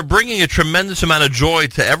 Well, you're bringing a tremendous amount of joy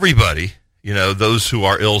to everybody. You know, those who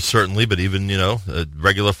are ill, certainly, but even,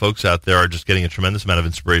 regular folks out there are just getting a tremendous amount of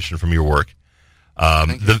inspiration from your work.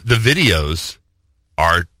 The videos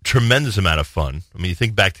are tremendous amount of fun. I mean, you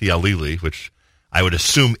think back to Yalili, which I would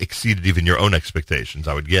assume exceeded even your own expectations,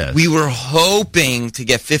 I would guess. We were hoping to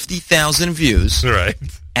get 50,000 views. Right.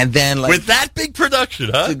 And then, with that big production,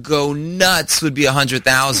 huh? To go nuts would be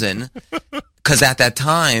 100,000. Because at that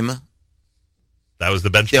time, that was the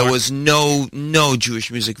benchmark. There was no Jewish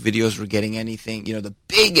music videos were getting anything. You know, the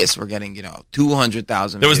biggest were getting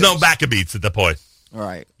 200,000. There was no Maccabeats at the point. All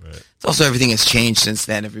right. It's also everything has changed since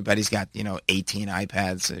then. Everybody's got 18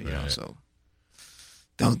 iPads. So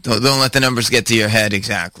don't let the numbers get to your head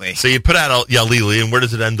exactly. So you put out Yalili, and where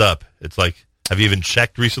does it end up? It's like, have you even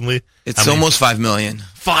checked recently? It's almost 5 million.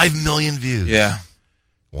 5 million views. Yeah.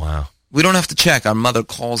 Wow. We don't have to check. Our mother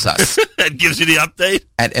calls us. That gives you the update?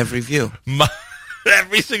 At every view.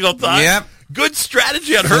 Every single time? Yep. Good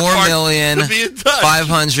strategy on her part.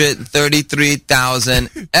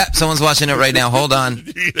 4,533,000. Someone's watching it right now. Hold on.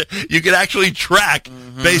 You can actually track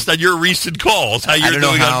based on your recent calls how you're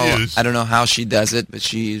doing on views. I don't know how she does it, but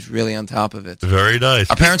she's really on top of it. Very nice.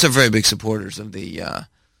 Our parents are very big supporters of the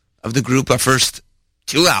group. Our first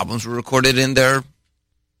 2 albums were recorded in their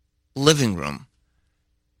living room.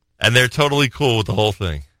 And they're totally cool with the whole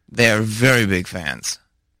thing. They're very big fans.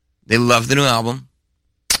 They love the new album.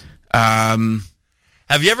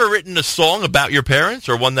 Have you ever written a song about your parents,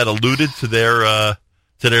 or one that alluded to their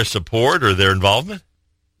support or their involvement?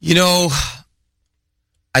 You know,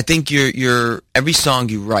 I think your every song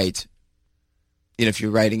you write, if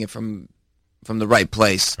you're writing it from the right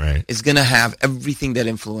place, right, is going to have everything that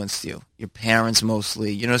influenced you. Your parents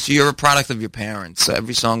mostly, so you're a product of your parents. So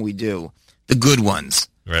every song we do, the good ones,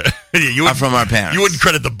 right, are from our parents. You wouldn't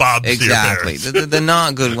credit the Bobs exactly. To your parents. The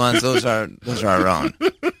not good ones, those are our own.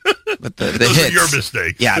 But the those hits, are your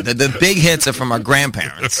mistakes. Yeah, the big hits are from our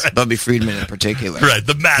grandparents, right. Bubby Friedman in particular. Right,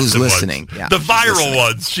 the massive who's listening. Ones. Yeah, the viral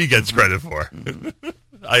ones she gets credit for.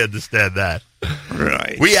 I understand that.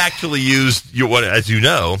 Right. We actually used, as you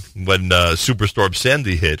know, when Superstorm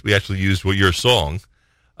Sandy hit, we actually used your song,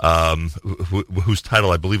 whose title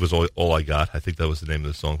I believe was All I Got. I think that was the name of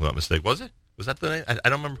the song, if I'm not mistaken. Was it? Was that the name? I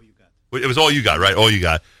don't remember. It was All You Got, right? All You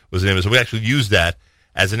Got was the name of it. So we actually used that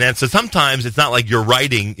as an answer. Sometimes it's not like you're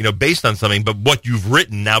writing, based on something, but what you've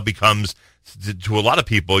written now becomes, to a lot of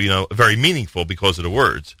people, very meaningful because of the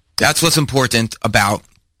words. That's what's important about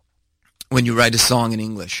when you write a song in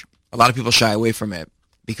English. A lot of people shy away from it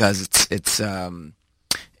because it's in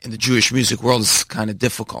the Jewish music world, it's kind of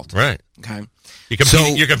difficult. Right. Okay.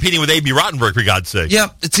 You're competing with A.B. Rottenberg, for God's sake. Yeah,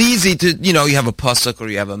 it's easy to, you have a pasuk or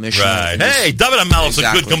you have a mission. Right. Hey, David Amel's a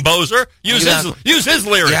good composer. Use his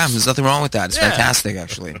lyrics. Yeah, there's nothing wrong with that. It's fantastic,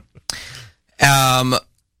 actually.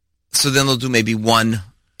 So then they'll do maybe one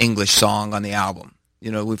English song on the album.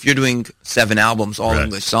 If you're doing 7 albums, all right,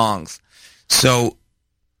 English songs. So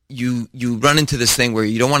you run into this thing where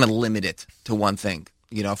you don't want to limit it to one thing.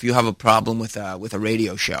 If you have a problem with a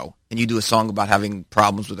radio show and you do a song about having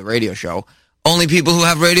problems with a radio show, only people who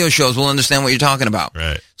have radio shows will understand what you're talking about.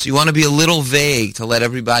 Right. So you want to be a little vague to let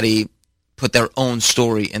everybody put their own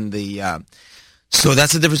story in the. So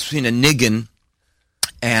that's the difference between a niggun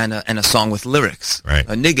and a song with lyrics. Right.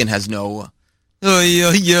 A niggun has no.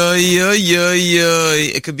 It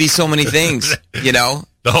could be so many things. The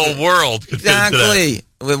whole world. Could exactly.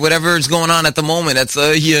 Whatever is going on at the moment. That's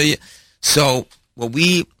So what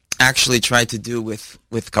we actually tried to do with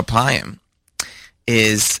Kapayim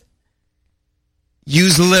is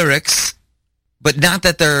use lyrics, but not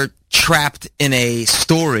that they're trapped in a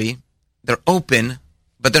story. They're open,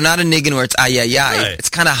 but they're not a niggin where it's ay. Right.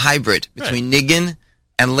 It's kind of hybrid between niggin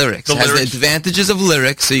and lyrics. It has the advantages of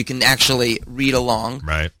lyrics, so you can actually read along.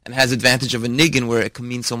 Right. And has advantage of a niggin where it can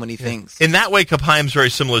mean so many things. In that way, Kapayim's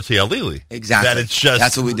very similar to Yalili. Exactly. That it's just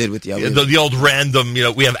that's what we did with Yalili. The old random,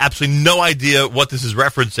 we have absolutely no idea what this is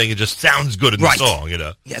referencing. It just sounds good in the song,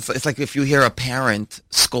 Yeah, it's like if you hear a parent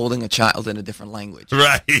scolding a child in a different language.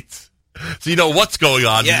 Right. So you know what's going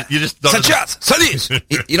on. Yeah. You just don't you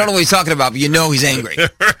don't know what he's talking about, but you know he's angry.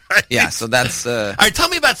 Right. Yeah, so that's... All right, tell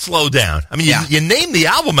me about Slow Down. I mean, you named the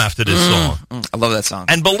album after this song. I love that song.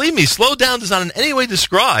 And believe me, Slow Down does not in any way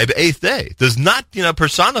describe Eighth Day. Does not,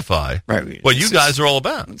 personify what you guys are all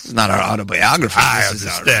about. This is not our autobiography. I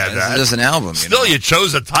understand that. This is just an album. Still, you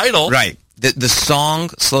chose a title. Right. The song,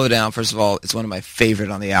 Slow Down, first of all, it's one of my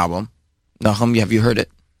favorite on the album. Nahum, have you heard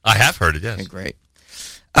it? I have heard it, yes. Okay, great.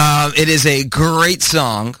 It is a great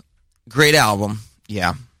song, great album,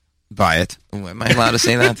 yeah. Buy it. Ooh, am I allowed to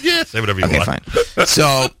say that? Yeah, say whatever you Okay, want. fine.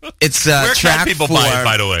 So it's Where track can people 4. buy it,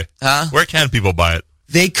 by the way? Huh? Where can people buy it?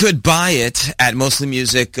 They could buy it at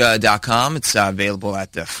mostlymusic.com. It's available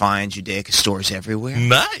at the fine Judaica stores everywhere.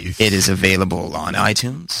 Nice. It is available on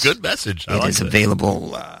iTunes. Good message. I It like is that.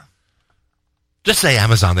 available Just say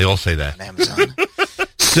Amazon. They all say that. on Amazon.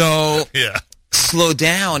 So Yeah. slow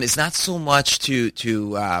down is not so much to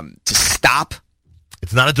stop.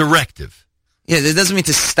 It's not a directive. Yeah, it doesn't mean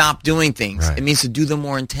to stop doing things. Right. It means to do them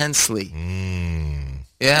more intensely.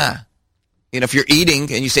 Yeah. You know, if you're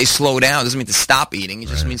eating and you say slow down, it doesn't mean to stop eating. It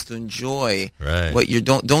just means to enjoy what you're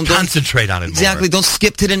don't Concentrate on it exactly. more. Don't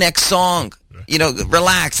skip to the next song. You know,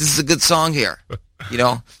 relax. This is a good song here. You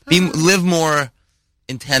know, live more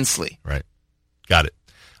intensely. Right. Got it.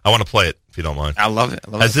 I want to play it, if you don't mind. I love it.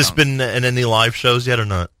 I love Has that this song. been in any live shows yet or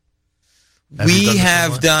not? Have you We done this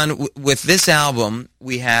have one? done with this album.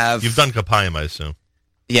 We have You've done Kapayim, I assume.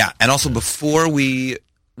 yeah, and also before we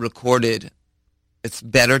recorded, it's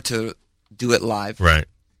better to do it live. Right.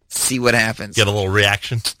 See what happens. Get a little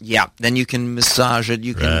reaction. Yeah, then you can massage it.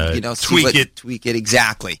 You can Right. you know see Tweak what- it. Tweak it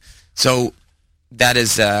exactly. So that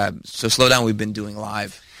is so slow down. We've been doing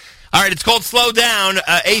live. All right, it's called Slow Down,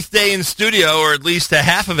 8th day in studio, or at least a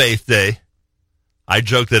half of 8th day. I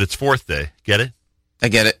joke that it's 4th day. Get it? I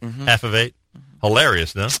get it. Mhm. Half of 8.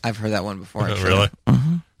 Hilarious, no? I've heard that one before. Actually. Really?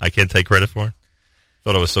 I can't take credit for it.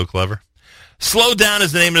 Thought I was so clever. Slow Down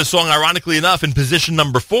is the name of the song, ironically enough, in position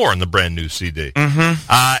number 4 in the brand new CD. Ellie,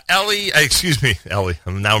 Ellie.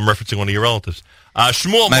 Now I'm referencing one of your relatives.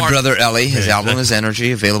 Shmuel My Mark. brother Ellie, his Yeah, album is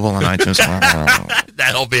Energy, available on iTunes.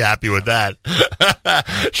 I'll be happy with that.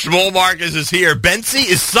 Shmuel Marcus is here. Bentzi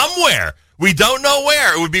is somewhere. We don't know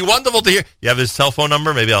where. It would be wonderful to hear. You have his cell phone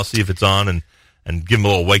number? Maybe I'll see if it's on and give him a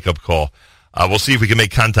little wake-up call. We'll see if we can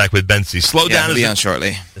make contact with Bentzi. Slow Yeah, Down it'll be on is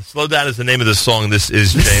shortly. Slow Down is the name of the song. This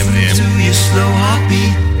is JM Listen and the AM. to your slow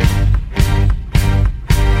heartbeat.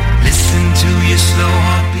 Listen to your slow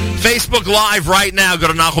heartbeat. Facebook Live right now. Go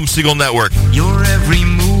to Nachum Segal Network. Your every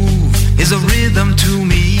move is a rhythm to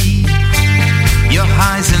me. Your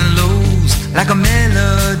highs and lows like a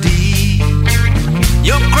melody.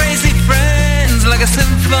 Your crazy friends like a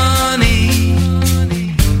symphony.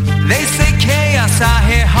 They say chaos, I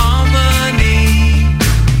hear harmony.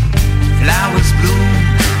 Flowers bloom,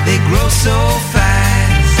 they grow so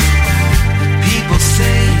fast. People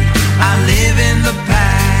say I live in the past.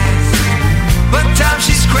 But time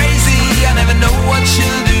she's crazy, I never know what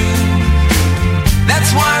she'll do.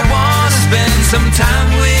 That's why I wanna spend some time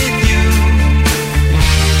with you.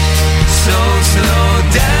 So slow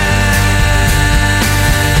down.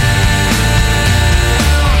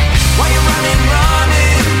 Why you running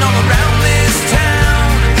all around this town?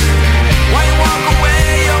 Why you walk away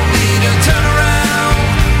only to turn around?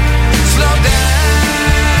 Slow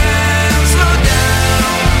down, slow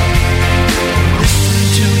down. Listen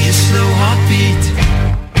to your slow heartbeat.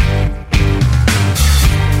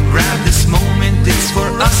 Grab this moment, it's for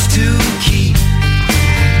us to keep.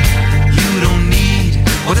 You don't need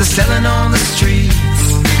what they're selling on the streets.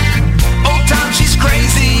 Old time, she's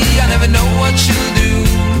crazy, I never know what she'll do.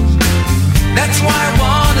 That's why I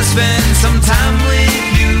wanna spend some time with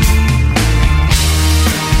you.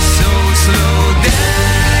 So slow down.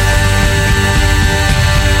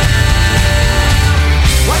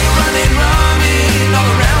 Why you running all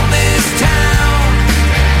around this town?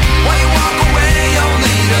 Why you walk away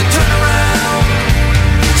only to turn around?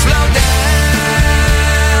 Slow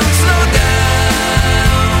down, slow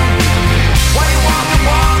down. Why you walk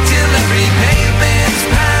till every pavement's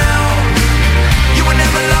pound? You were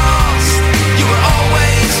never lost, you were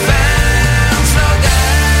always found.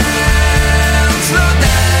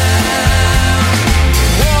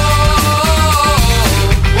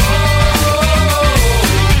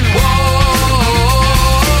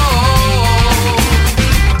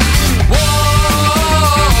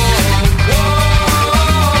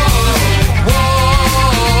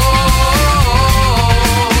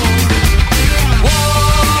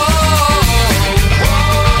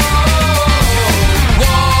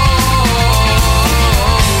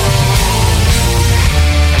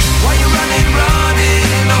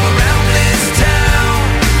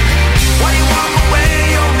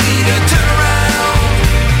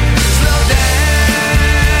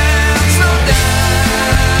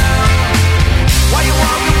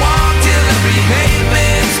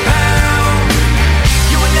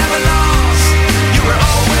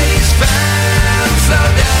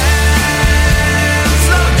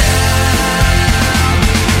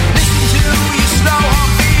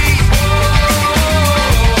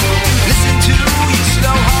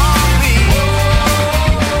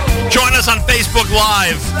 us on Facebook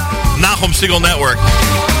Live, Nachum Siegel Network.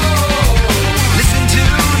 Listen to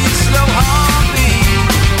your slow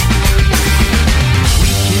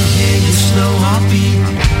heartbeat.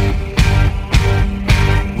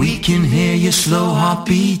 We can hear your slow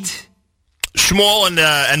heartbeat. Shmuel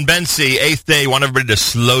and Bensi, 8th day, want everybody to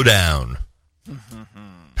slow down.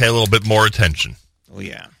 Pay a little bit more attention. Oh,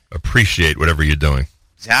 yeah. Appreciate whatever you're doing.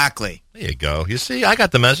 Exactly. There you go. You see, I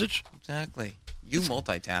got the message. Exactly. You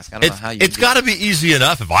multitask. I don't know how you It's do got to be easy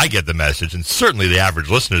enough if I get the message, and certainly the average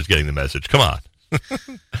listener is getting the message. Come on.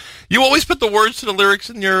 You always put the words to the lyrics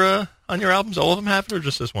in your on your albums? All of them have it, or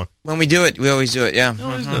just this one? When we do it, we always do it, yeah. You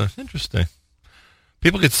always do it. Interesting.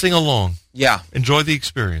 People could sing along. Yeah. Enjoy the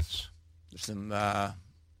experience. There's some, I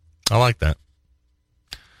like that.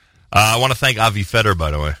 I want to thank Avi Feder,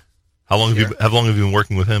 by the way. How long have you been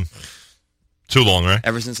working with him? Too long, right?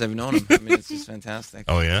 ever since I've known him. I mean, it's just fantastic.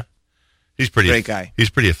 Oh, yeah? He's pretty Great guy. He's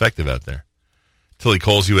pretty effective out there. Till he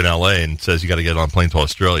calls you in L.A. and says you got to get on a plane to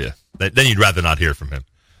Australia. Then you'd rather not hear from him.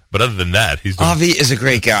 But other than that, he's doing... Avi is a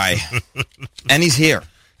great guy. And he's here.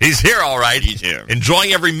 He's here, all right. He's here.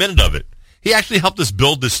 Enjoying every minute of it. He actually helped us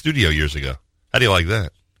build this studio years ago. How do you like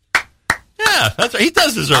that? Yeah, that's right. He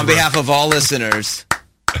does deserve On behalf of all listeners.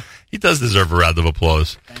 He does deserve a round of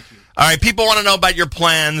applause. Thank you. All right, people want to know about your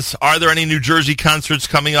plans. Are there any New Jersey concerts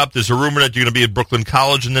coming up? There's a rumor that you're going to be at Brooklyn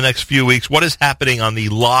College in the next few weeks. What is happening on the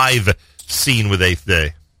live scene with 8th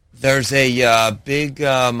Day? There's a big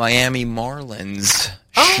Miami Marlins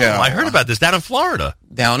show. I heard about this down in Florida.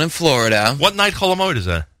 Down in Florida. What night Cholamoid is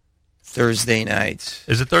that? Thursday night.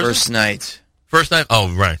 Is it Thursday? First night. First night?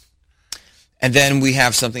 Oh, right. And then we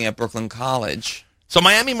have something at Brooklyn College. So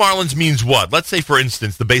Miami Marlins means what? Let's say, for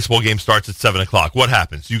instance, the baseball game starts at 7 o'clock. What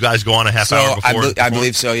happens? You guys go on a half hour before? I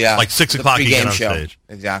believe so, yeah. Like 6 o'clock you get on show. stage.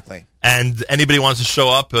 Exactly. And anybody wants to show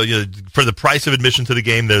up for the price of admission to the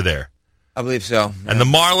game, they're there. I believe so. And the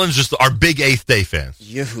Marlins just are big 8th Day fans.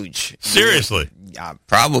 Huge. Seriously. Yeah,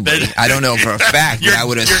 probably. I don't know for a fact, but I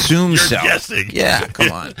would assume so. You're guessing. Yeah,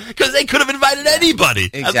 come on. Because they could have invited anybody.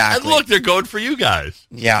 Exactly. And look, they're going for you guys.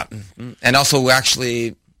 Yeah. And also, we're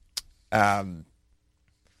actually,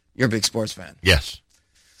 you're a big sports fan. Yes.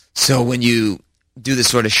 So when you do this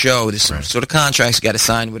sort of show, there's some sort of contracts you got to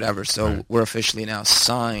sign, whatever. So we're officially now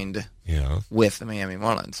signed with the Miami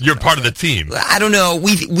Marlins. You're part of the team. I don't know.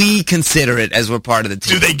 We consider it as we're part of the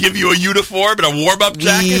team. Do they give you a uniform and a warm-up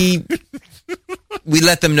jacket? We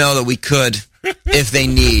let them know that we could, if they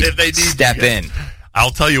need, step in. I'll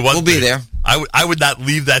tell you what. We'll be there. I would not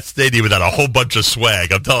leave that stadium without a whole bunch of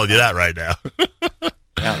swag. I'm telling you that right now.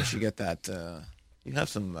 Yeah, we should get that. You have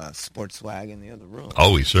some sports swag in the other room.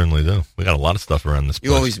 Oh, we certainly do. We got a lot of stuff around this place.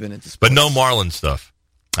 You've always been into sports. But no Marlin stuff.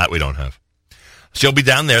 That we don't have. So you'll be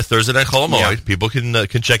down there Thursday night, Cholamoid. Yeah. People can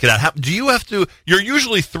check it out. Do you have to? You're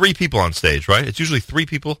usually 3 people on stage, right? It's usually 3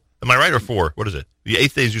 people. Am I right, or 4? What is it? The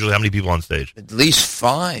 8th Day is usually how many people on stage? At least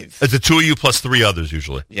 5. It's the 2 of you plus 3 others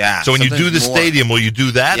usually. Yeah. So when you do the stadium, will you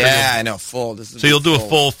do that? Yeah, I know, full. So you'll do a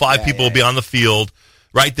full 5 people will be on the field,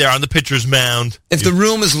 right there on the pitcher's mound. If the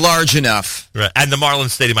room is large enough. Right. And the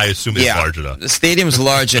Marlins Stadium, I assume, is large enough. The stadium's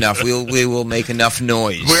large enough. We will make enough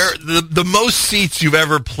noise. Where the most seats you've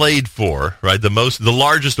ever played for, right? The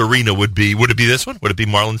largest arena would it be this one? Would it be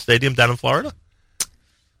Marlins Stadium down in Florida?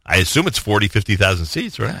 I assume it's 40, 50,000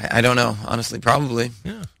 seats, right? I don't know. Honestly, probably.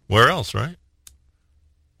 Yeah. Where else, right?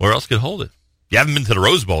 Where else could hold it? You haven't been to the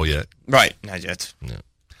Rose Bowl yet. Right. Not yet. Yeah.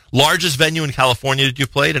 Largest venue in California that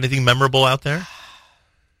you've played? Anything memorable out there?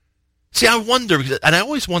 See, I wonder, and I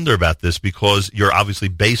always wonder about this because you're obviously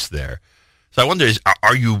based there. So I wonder,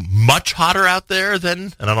 are you much hotter out there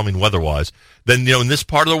than, and I don't mean weather-wise, than, in this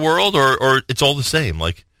part of the world, or it's all the same?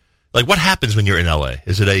 Like what happens when you're in L.A.?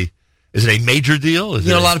 Is it a major deal? A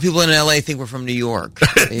lot of people in L.A. think we're from New York.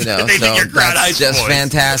 They so think you're that's just boys.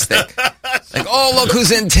 Fantastic. Like, oh, look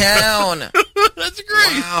who's in town. That's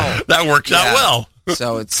great. Wow. That works out well.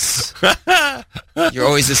 So it's, you're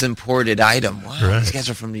always this imported item. Wow, these guys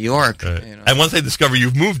are from New York. Right. And once they discover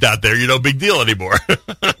you've moved out there, you're no big deal anymore.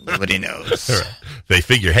 Nobody knows. Right. They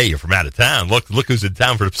figure, hey, you're from out of town. Look who's in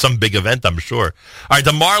town for some big event, I'm sure. All right,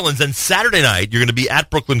 the Marlins, and Saturday night, you're going to be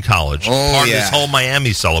at Brooklyn College, part of this whole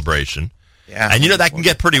Miami celebration. Yeah. And that can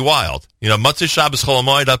get pretty wild. Motzei Shabbos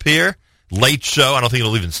Cholamoid up here, late show. I don't think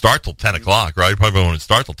it'll even start till 10 o'clock, right? You probably won't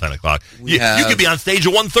start till 10 o'clock. You could be on stage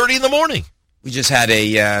at 1:30 in the morning. We just had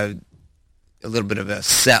a little bit of a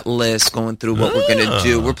set list going through what we're going to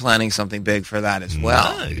do. We're planning something big for that as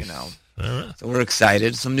well. Nice. Right. So we're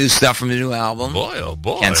excited. Some new stuff from the new album. Boy, oh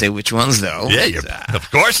boy. Can't say which ones, though. Yeah,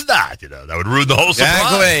 of course not. That would ruin the whole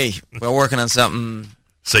surprise. Exactly. We're working on something.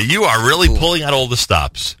 So you are really pulling out all the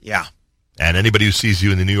stops. Yeah. And anybody who sees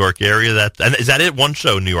you in the New York area, and is that it? One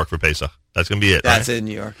show in New York for Pesach? That's going to be it, That's right? it in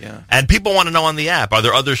New York, yeah. And people want to know on the app, are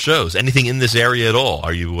there other shows? Anything in this area at all?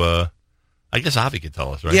 Are you, I guess Avi could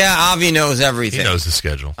tell us, right? Yeah, Avi knows everything. He knows the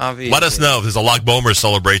schedule. Avi, Let us know if there's a Lag Bomer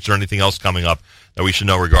celebration or anything else coming up that we should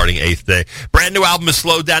know regarding 8th Day. Brand new album is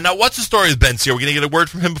Slowed Down. Now, what's the story with Ben C? Are we going to get a word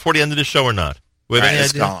from him before the end of the show or not? We have All right, any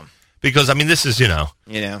let's idea? call him. Because, I mean, this is,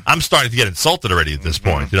 I'm starting to get insulted already at this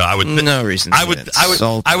point. I would No reason to I would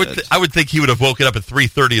get I would think he would have woken up at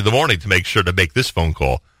 3:30 in the morning to make sure to make this phone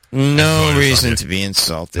call. No reason to be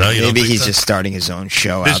insulted. No, you don't Maybe think he's so? just starting his own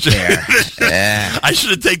show out there. Yeah. I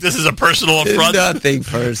shouldn't take this as a personal affront. Nothing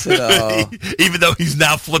personal. Even though he's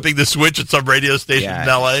now flipping the switch at some radio station in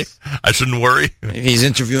L.A., I shouldn't worry. Maybe he's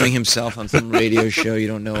interviewing himself on some radio show you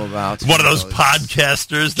don't know about. One of those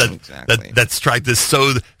podcasters that's trying to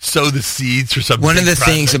sow the seeds for some. One of big the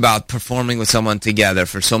things project. about performing with someone together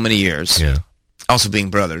for so many years, also being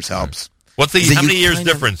brothers helps. What's Is that how many you years kind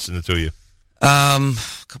of- difference in the two of you? A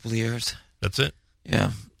couple of years. That's it.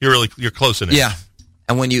 Yeah. You're close in it. Yeah.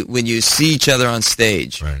 And when you see each other on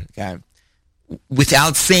stage, Right. okay,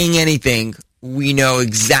 without saying anything, we know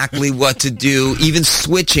exactly what to do, even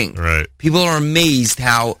switching. Right. People are amazed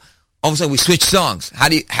how all of a sudden we switch songs. How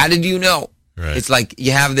did you know? Right. It's like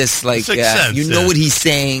you have this like Sixth sense, you know yeah. what he's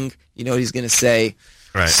saying, you know what he's going to say.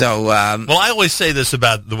 Right. So Well, I always say this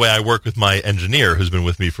about the way I work with my engineer, who's been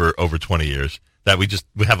with me for over 20 years, that we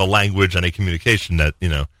have a language and a communication that,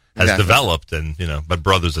 has Exactly. developed. And, but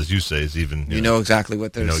brothers, as you say, is even, you know exactly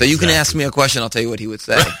what they're you know So you can exactly. ask me a question, I'll tell you what he would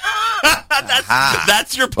say.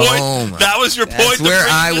 That's your point. Boom. That was your That's point. to where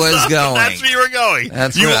bring I this was up. going. That's where you were going.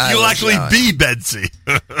 That's where I You'll was actually going. be Betsy.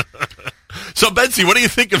 So, Betsy, what do you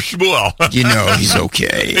think of Shmuel? You know he's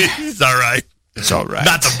okay. He's all right. It's all right.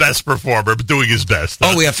 Not the best performer, but doing his best.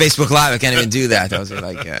 Oh, we have Facebook Live. I can't even do that. I was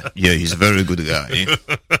like, yeah, he's a very good guy.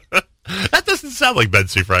 That doesn't sound like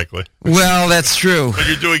Betsy, frankly. Well, that's true. But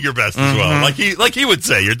you're doing your best as well. Like he would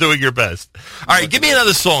say, you're doing your best. All right, give me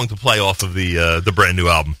another song to play off of the brand new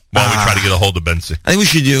album while we try to get a hold of Betsy. I think we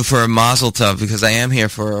should do for a Mazel Tov because I am here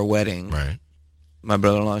for a wedding. Right. My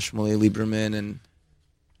brother-in-law Shmuley Lieberman and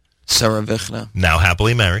Sarah Vichna. Now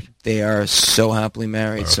happily married. They are so happily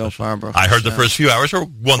married so far, bro. I heard the first few hours were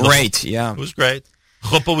wonderful. Great, yeah. It was great.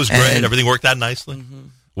 Chuppah was great. And- Everything worked out nicely.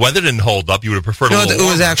 Weather didn't hold up. You would have preferred a No, little it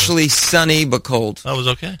was warmer. actually sunny but cold. That was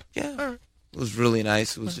okay. Yeah, it was really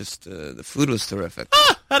nice. It was just the food was terrific.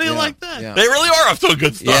 How do you Yeah, like that? yeah. They really are off to a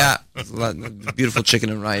good start. Yeah, it was a lot, beautiful chicken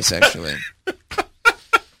and rice actually.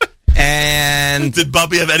 And Did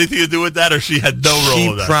Bubby have anything to do with that, or she had no role she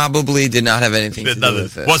in that? probably did not have anything to do Nothing.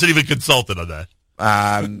 with it. Wasn't even consulted on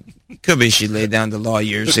that. Could be she laid down the law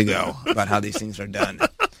years ago about how these things are done.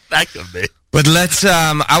 That could be. But let's,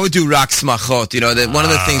 I would do Rak Smachot. One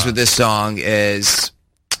of the things with this song is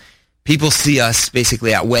people see us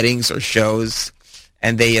basically at weddings or shows,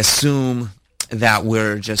 and they assume that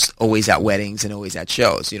we're just always at weddings and always at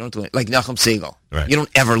shows. You don't do it like Nachum Segal. Right. You don't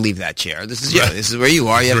ever leave that chair. This is you. Right. This is where you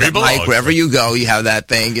are. You have Where that you mic. belong. Wherever you go, you have that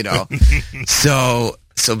thing, So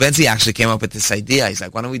Benzi actually came up with this idea. He's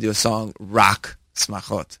like, why don't we do a song, Rak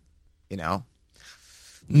Smachot?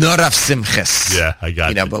 Norav Simches. Yeah, I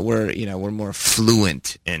got you. But we're more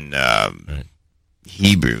fluent in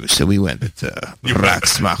Hebrew, so we went with Rak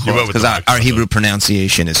Smachot because our Hebrew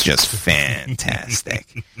pronunciation is just fantastic.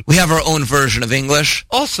 We have our own version of English,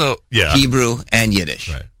 Also, yeah. Hebrew, and Yiddish.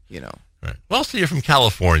 Right. Right. Well, also you're from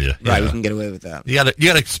California. We can get away with that. You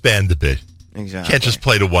gotta expand a bit. Exactly. Can't just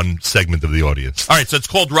play to one segment of the audience. All right, so it's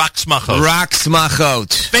called Rak Smachot. Rak Smachot.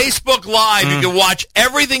 Facebook Live, you can watch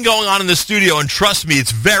everything going on in the studio, and trust me,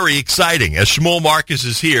 it's very exciting. As Shmuel Marcus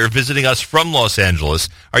is here visiting us from Los Angeles,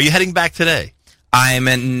 are you heading back today? I'm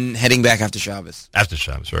heading back after Shabbos. After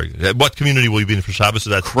Shabbos, very good. What community will you be in for Shabbos? So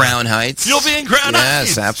that's Crown Heights. You'll be in Crown Heights.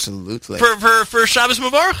 Yes, absolutely. For Shabbos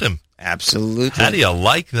Mavarchim. Absolutely. How do you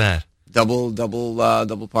like that? Double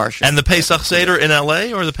parsha. And the Pesach Seder in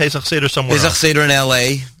L.A. or the Pesach Seder somewhere Pesach else? Seder in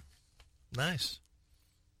L.A. Nice.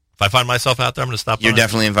 If I find myself out there, I'm going to stop by. You're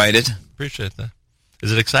definitely invited. Appreciate that.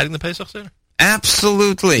 Is it exciting, the Pesach Seder?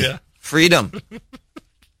 Absolutely. Yeah. Freedom.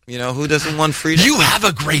 Who doesn't want freedom? You have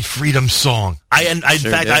a great freedom song. In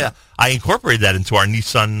fact, I incorporated that into our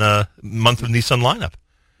Nissan month of Nissan lineup.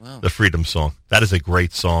 Wow. The freedom song. That is a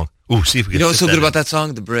great song. Ooh, see if we can. What's so fit good in. about that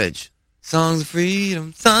song? The bridge. Songs of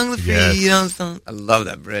freedom. Songs of Yes. freedom. Songs. I love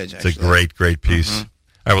that bridge. It's a great piece. All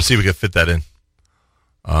right, we'll see if we can fit that in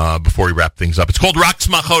before we wrap things up. It's called Rak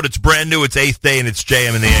Smachot. It's brand new. It's 8th Day, and it's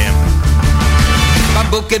JM in the AM.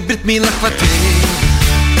 בבוקר ברית מילה כבתי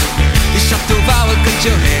אישה טובה וקט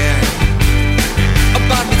your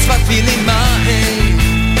בר מצווה תפילין מהי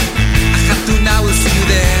החתונה will see you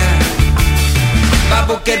there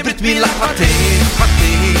בבוקר ברית מילה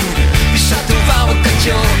פתיר בשעה טובה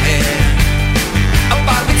וקצ'והר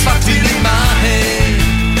הבר מצווה תפילים מהר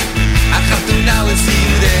החתונה will see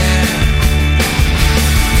you there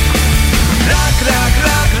רק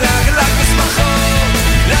משמחות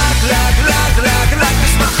רק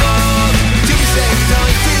משמחות תמזק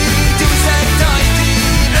איתי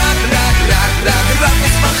רק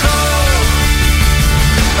משמחות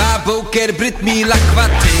בבוקר ברית מילה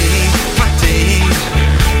פתיר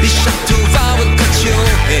בשעה טובה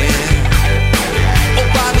וקצ'והר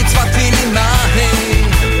ובר מצווה תפילים מהר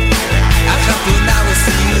החתונה will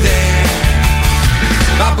see you there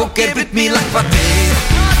בבוקר ברית מילה פתיר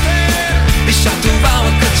בשעה טובה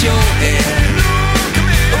וקצ'והר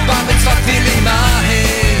ובר מצווה תפילים מהר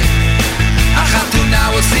החתונה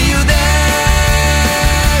will see you there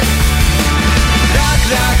רק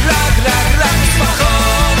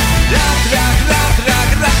משמחות רק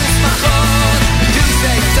משמחות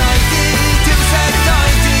תמזק איתי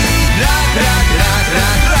רק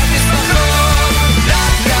משמחות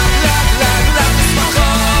רק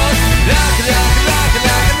משמחות רק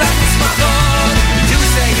משמחות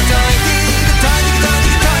תמזק איתי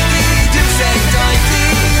תמזק איתי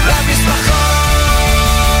רק משמחות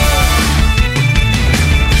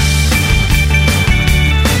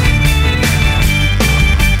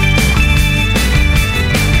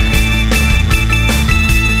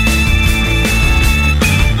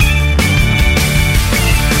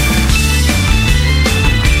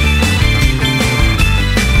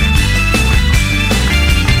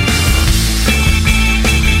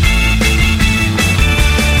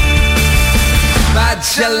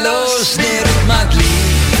שלוש נרות מדלי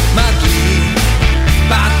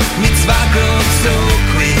בת מצווה grows so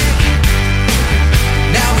quick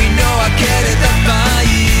now we know I get it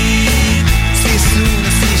הבית see soon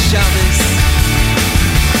see Shabbos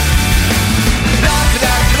רק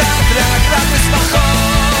משמחות רק משמחות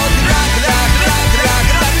תמזק איתי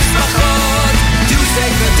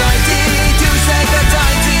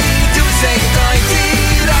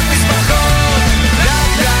רק משמחות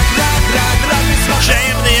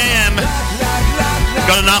JM in the AM.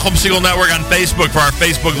 Go to Nachum Segal Network on Facebook for our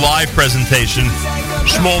Facebook Live presentation.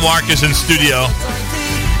 Shmuel Marcus in studio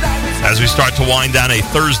as we start to wind down a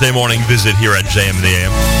Thursday morning visit here at JM in the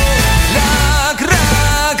AM.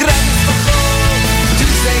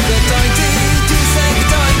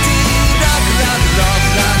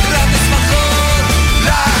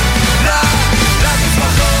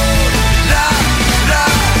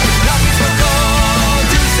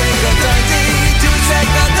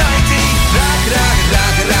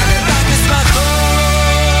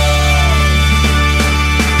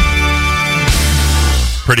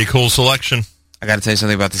 Pretty cool selection. I got to tell you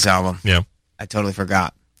something about this album. Yeah. I totally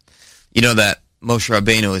forgot. You know that Moshe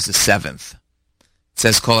Rabbeinu is the 7th. It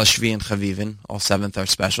says Kol HaShvi and Chavivin. All 7th are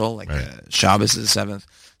special. Like Shabbos is the 7th.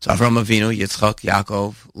 So Avraham Avinu, Yitzchak,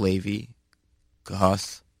 Yaakov, Levi,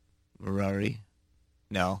 Kahas, Merari.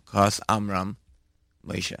 No, Kahas, Amram,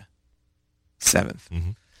 Moshe. 7th.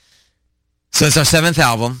 Mm-hmm. So it's our 7th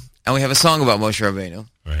album. And we have a song about Moshe Rabbeinu.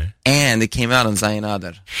 Right. And it came out on Zayin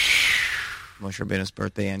Adar. Moshe Rabbeinu's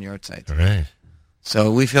birthday and your site. Right.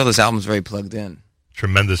 So we feel this album's very plugged in.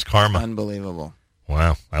 Tremendous karma. Unbelievable.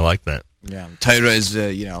 Wow. I like that. Yeah. Torah is,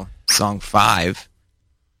 song 5.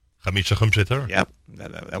 Chamisha Chumshei Torah. Yep.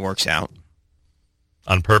 That works out.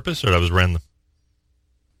 On purpose, or that was random?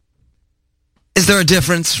 Is there a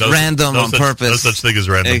difference? Random on purpose? No such thing as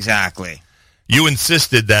random. Exactly. You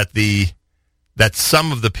insisted that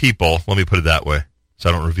some of the people, let me put it that way, so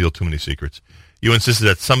I don't reveal too many secrets. You insisted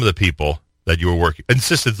that some of the people that you were working,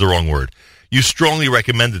 insisted is the wrong word. You strongly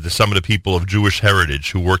recommended to some of the people of Jewish heritage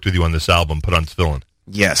who worked with you on this album put on tefillin.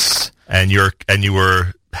 Yes. And you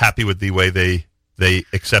were happy with the way they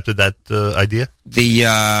accepted that idea?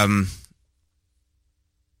 The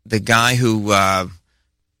guy who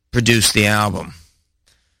produced the album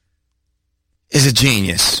is a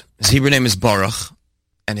genius. His Hebrew name is Baruch,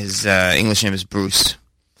 and his English name is Bruce.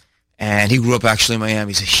 And he grew up actually in Miami.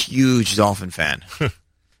 He's a huge Dolphin fan.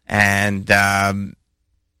 And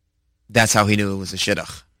that's how he knew it was a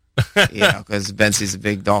shidduch. Because Bensie's a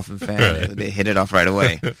big Dolphin fan. Right. They hit it off right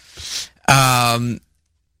away.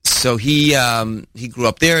 So he grew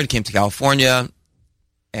up there and came to California.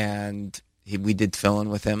 And we did fill in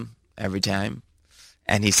with him every time.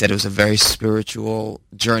 And he said it was a very spiritual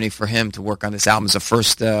journey for him to work on this album. It's the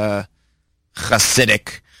first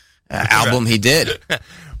Hasidic album he did.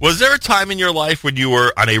 Was there a time in your life when you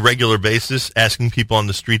were on a regular basis asking people on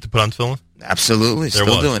the street to put on tefillin? Absolutely.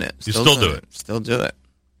 Still doing it. You still do it? Still do it.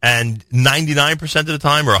 And 99% of the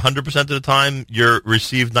time or 100% of the time you're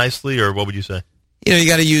received nicely, or what would you say? You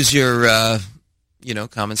got to use your,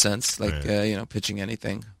 common sense, like, Right. pitching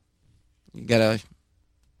anything. You got to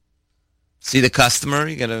see the customer.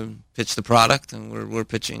 You got to pitch the product, and we're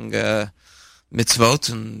pitching mitzvot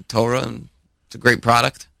and Torah, and it's a great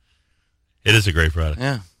product. It is a great product.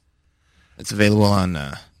 Yeah. It's available on,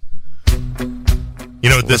 You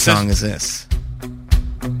know what what this song is? is this?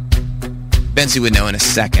 Bensi would know in a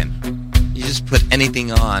second. You just put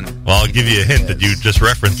anything on. Well, I'll give you a hint that you just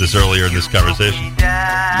referenced this earlier in this conversation.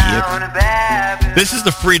 Yep. This is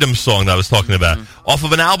the Freedom song that I was talking about, off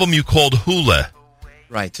of an album you called Hula.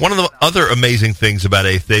 Right. One of the other amazing things about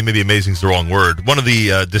Eighth Day, maybe amazing is the wrong word, one of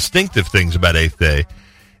the distinctive things about Eighth Day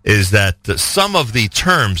is that some of the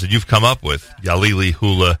terms that you've come up with, Yalili,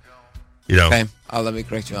 Hula, Okay. Let me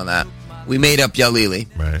correct you on that. We made up Yalili.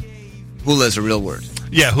 Right. Hula is a real word.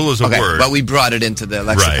 Yeah, Hula's a word. But we brought it into the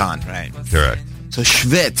lexicon. Right. Correct. So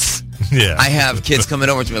schwitz. Yeah. I have kids coming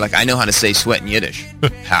over to me like, I know how to say sweat in Yiddish.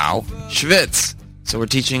 How? Schwitz. So we're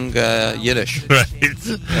teaching Yiddish. Right.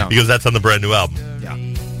 Yeah. Because that's on the brand new album. Yeah. Too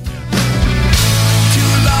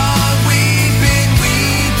long we've been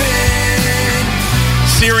weeping.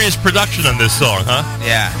 Serious production on this song, huh?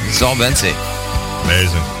 Yeah. It's all Bensi.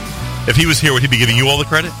 Amazing. If he was here, would he be giving you all the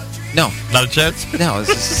credit? No. Not a chance? No. It's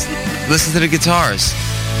just, listen to the guitars.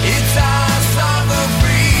 It's our song of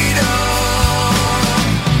freedom.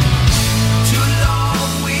 Too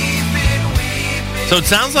long we've been weeping. So it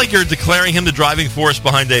sounds like you're declaring him the driving force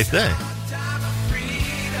behind Eighth Day.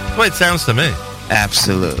 That's the way it sounds to me.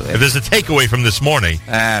 Absolutely. If there's a takeaway from this morning,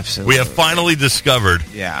 Absolutely. we have finally discovered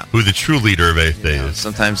Yeah. who the true leader of Eighth Day is.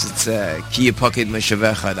 Sometimes it's Kia Pakid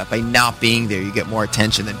Meshavecha, that by not being there, you get more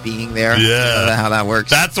attention than being there. Yeah. You know how that works?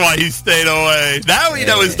 That's why he stayed away. Now we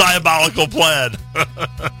know his diabolical plan.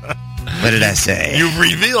 What did I say? You've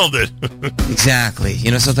revealed it. Exactly.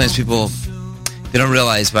 Sometimes people, they don't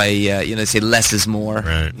realize by, they say less is more.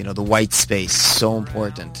 Right. The white space, so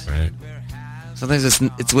important. Right. Sometimes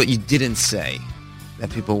it's what you didn't say that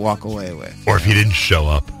people walk away with. Or if he didn't show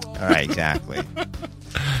up. All right, exactly.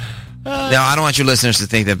 Now, I don't want your listeners to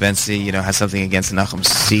think that Bensi, has something against Nachum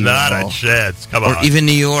Segal. Not a chance. Come Or on. even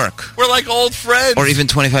New York. We're like old friends. Or even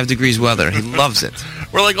 25 degrees weather. He loves it.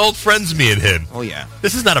 We're like old friends, me and him. Oh, yeah.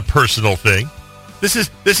 This is not a personal thing. This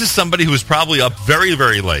is somebody who is probably up very,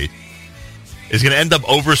 very late. Is going to end up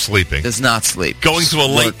oversleeping. Does not sleep. Going to a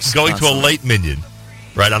Constantly. late minion,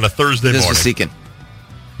 right, on a Thursday Does morning. Vasikin.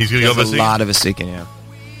 He's going to go There's a Vasikin? lot of Vasikin, yeah.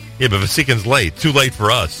 Yeah, but Vasikin's late. Too late for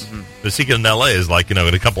us. Vasikin in L.A. is like, in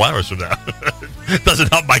a couple hours from now.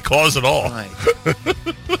 Doesn't help my cause at all. Right. You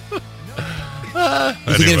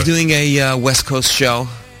thinking Anyway. of doing a West Coast show?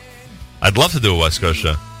 I'd love to do a West Coast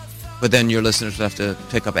show. But then your listeners will have to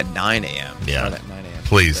pick up at 9 a.m. Yeah. Start at 9 a.m.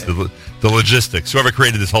 Please. The logistics. Whoever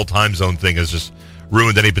created this whole time zone thing has just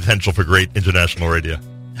ruined any potential for great international radio.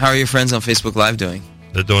 How are your friends on Facebook Live doing?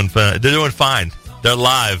 They're doing fine. They're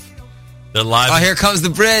live. They're live. Oh, here comes the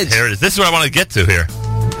bridge. Here it is. This is what I want to get to here.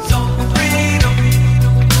 Song of freedom.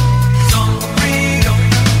 Song of freedom.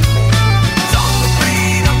 Song of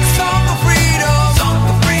freedom. Song of freedom. Song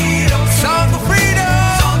of freedom. Song of freedom.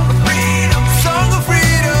 Song of freedom. Song of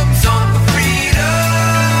freedom. Song of freedom.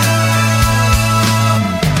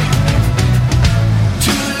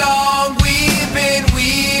 Too long we've been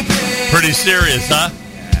weeping. Pretty serious, huh?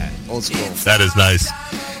 Old school. That is nice.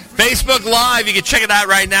 Facebook Live, you can check it out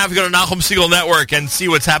right now if you go to Nachum Segal Network and see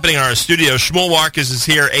what's happening in our studio. Shmuel Marcus is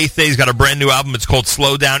here. Eighth Day's got a brand new album. It's called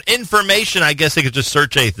Slow Down. Information, I guess they could just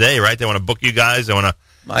search Eighth Day, right? They want to book you guys. They want to...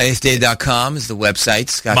 MyEighthDay.com is the website.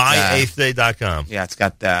 It's got MyEighthDay.com. yeah, it's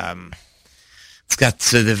got the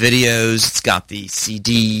videos. It's got the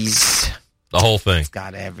CDs. The whole thing. It's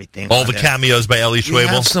got everything. All on the there. cameos by Eli We have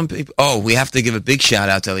Schwebel. some people. Oh, we have to give a big shout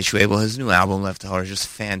out to Eli Schwebel. His new album, Left to Heart, is just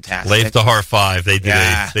fantastic. Leif Tahar 5. They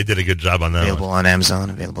Yeah. did a good job on that Available one. on Amazon.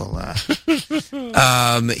 Available.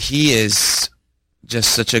 He is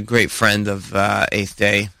just such a great friend of Eighth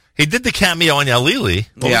Day. He did the cameo on Yalili.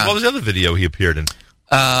 Yeah. What was the other video he appeared in?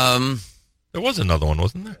 There was another one,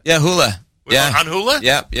 wasn't there? Yeah, Hula. Yeah. On Hula?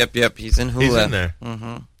 Yep. He's in Hula. He's in there.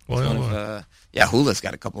 Mm-hmm. Well, Hula's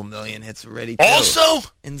got a couple million hits already. Too. also,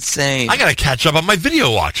 Insane. I got to catch up on my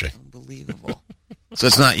video watching. Unbelievable. So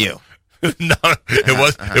it's not you. No,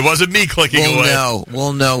 it wasn't me clicking away.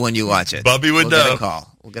 We'll know when you watch it. Bubby would we'll know. Get a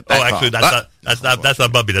call. We'll get that Oh, actually, call. that's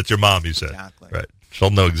not Bubby. That's your mom. You said Exactly. right.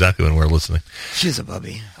 She'll know exactly when we're listening. She's a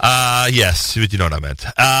Bubby. Yes, you know what I meant.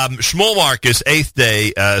 Shmuel Marcus, Eighth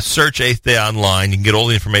Day. Search Eighth Day online. You can get all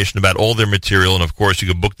the information about all their material, and of course, you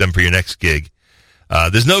can book them for your next gig.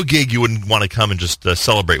 There's no gig you wouldn't want to come and just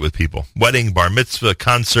celebrate with people. Wedding, bar mitzvah,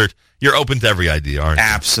 concert. you're open to every idea, aren't you?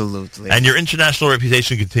 Absolutely. And your international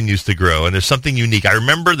reputation continues to grow, and there's something unique. I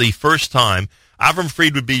remember the first time Avram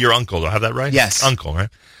Fried would be your uncle. Do I have that right? Yes. Uncle, right?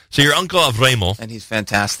 So your uncle Avremel. And he's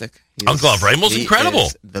fantastic. Uncle Avremel's incredible.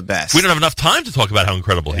 Is the best. We don't have enough time to talk about how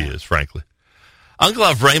incredible he is, frankly. Uncle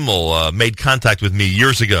Avremel made contact with me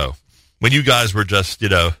years ago when you guys were just,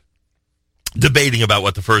 debating about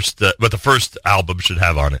what the first album should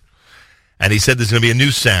have on it. And he said there's going to be a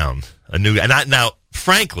new sound, now,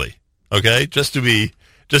 frankly, okay, just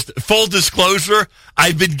full disclosure,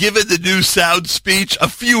 I've been given the new sound speech a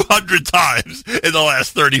few hundred times in the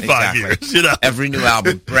last 35 years, Every new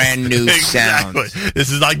album, brand new exactly. sound.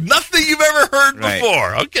 This is like nothing you've ever heard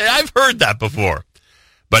before. Okay, I've heard that before.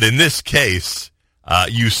 But in this case,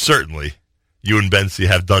 you and Bentzi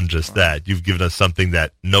have done just that. You've given us something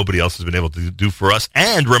that nobody else has been able to do for us.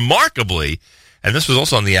 And remarkably, and this was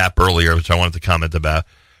also on the app earlier, which I wanted to comment about,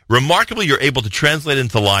 remarkably, you're able to translate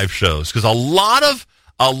into live shows. Because a lot of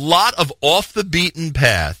off the beaten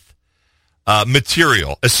path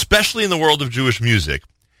material, especially in the world of Jewish music,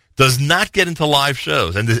 does not get into live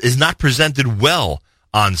shows and is not presented well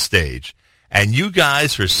on stage. And you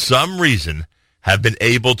guys, for some reason, have been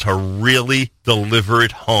able to really deliver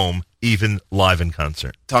it home, even live in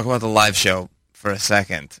concert. Talk about the live show for a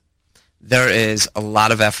second. There is a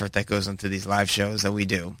lot of effort that goes into these live shows that we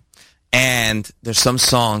do. And there's some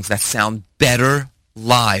songs that sound better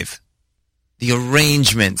live. The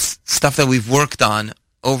arrangements, stuff that we've worked on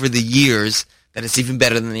over the years, that it's even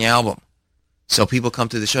better than the album. So people come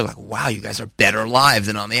to the show like, wow, you guys are better live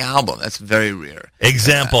than on the album. That's very rare.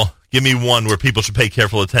 Example. Give me one where people should pay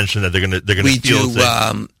careful attention that they're gonna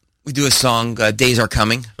feel. We do a song, Days Are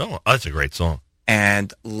Coming. Oh, that's a great song.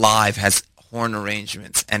 And live has horn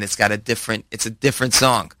arrangements, and it's a different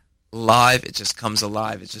song. Live, it just comes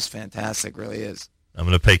alive. It's just fantastic, really is. I'm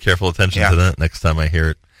going to pay careful attention to that next time I hear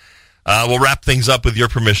it. We'll wrap things up with your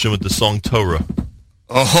permission with the song Torah.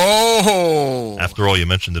 Oh! After all, you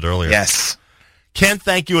mentioned it earlier. Yes. Can't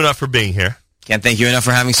thank you enough for being here. Can't thank you enough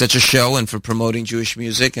for having such a show and for promoting Jewish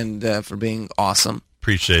music and for being awesome.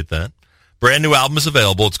 Appreciate that. Brand new album is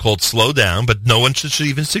available. It's called Slow Down, but no one should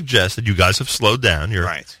even suggest that you guys have slowed down.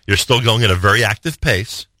 You're still going at a very active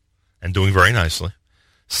pace and doing very nicely.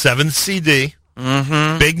 7th CD.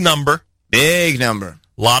 Mm-hmm. Big number. Big number.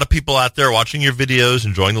 A lot of people out there watching your videos,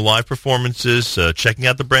 enjoying the live performances, checking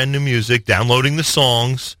out the brand new music, downloading the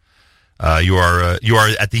songs. You are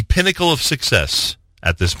at the pinnacle of success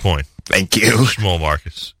at this point. Thank you. Shmuel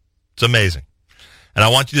Marcus. It's amazing. And I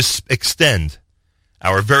want you to extend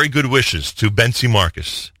our very good wishes to Bentzi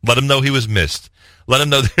Marcus. Let him know he was missed. Let him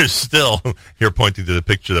know there's still, here pointing to the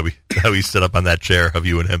picture that we set up on that chair of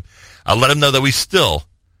you and him. Let him know that we still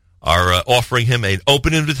are offering him an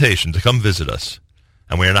open invitation to come visit us.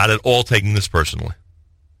 And we are not at all taking this personally.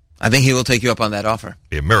 I think he will take you up on that offer. It'd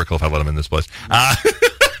be a miracle if I let him in this place.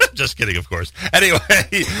 Just kidding, of course. Anyway,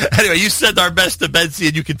 you said our best to Bentzi,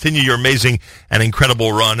 and you continue your amazing and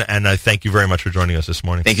incredible run, and I thank you very much for joining us this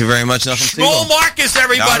morning. Thank you very much, Shmuel Marcus,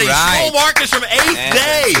 everybody. Shmuel Marcus from 8th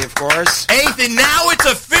Day. Of course. 8th, and now it's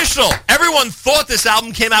official. Everyone thought this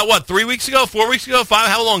album came out, 3 weeks ago, 4 weeks ago, 5,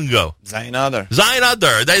 how long ago? Zion Adar.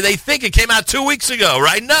 They think it came out 2 weeks ago,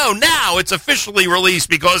 right? No, now it's officially released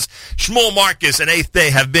because Shmuel Marcus and 8th Day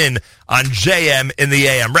have been on JM in the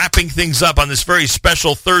AM. Wrapping things up on this very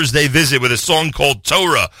special Thursday visit with a song called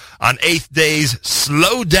Torah on 8th Day's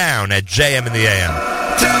Slow Down at JM in the AM.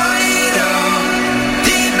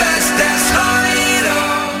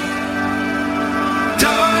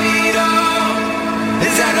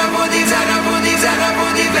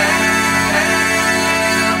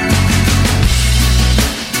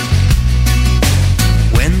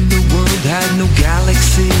 When the world had no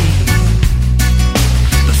galaxy,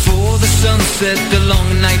 before the sun set the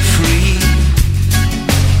long night free,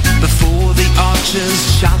 before the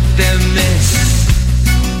archers shot their miss,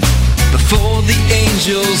 before the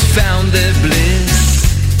angels found their bliss,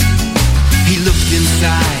 he looked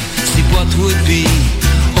inside, see what would be.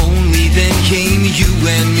 Only then came you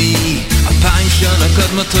and me. Apayim shana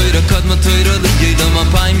kadma toira liyedam.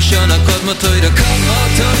 Apayim shana kadma toira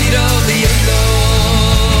liyedam.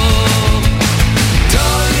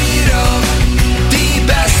 Toira, the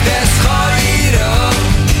bestest chayra.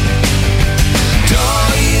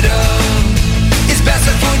 Toira is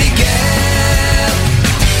besser for the girl.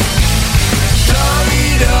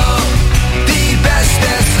 Toira, the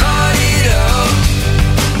bestest chayra.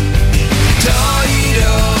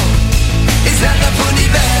 Toira is Herr von die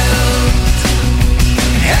Welt.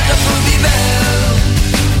 Herr von die Welt.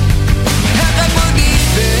 Herr von die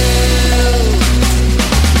Welt.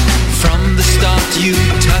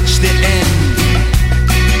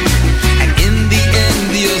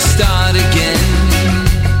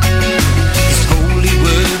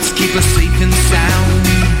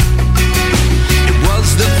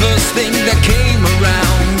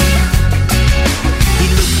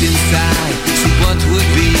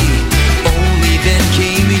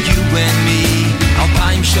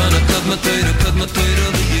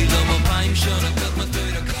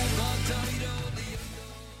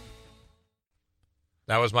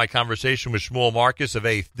 was my conversation with Shmuel Marcus of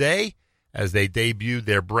Eighth Day as they debuted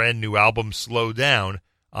their brand new album, Slow Down,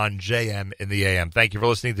 on JM in the AM. Thank you for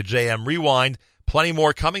listening to JM Rewind. Plenty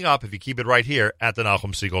more coming up if you keep it right here at the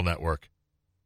Nachum Segal Network.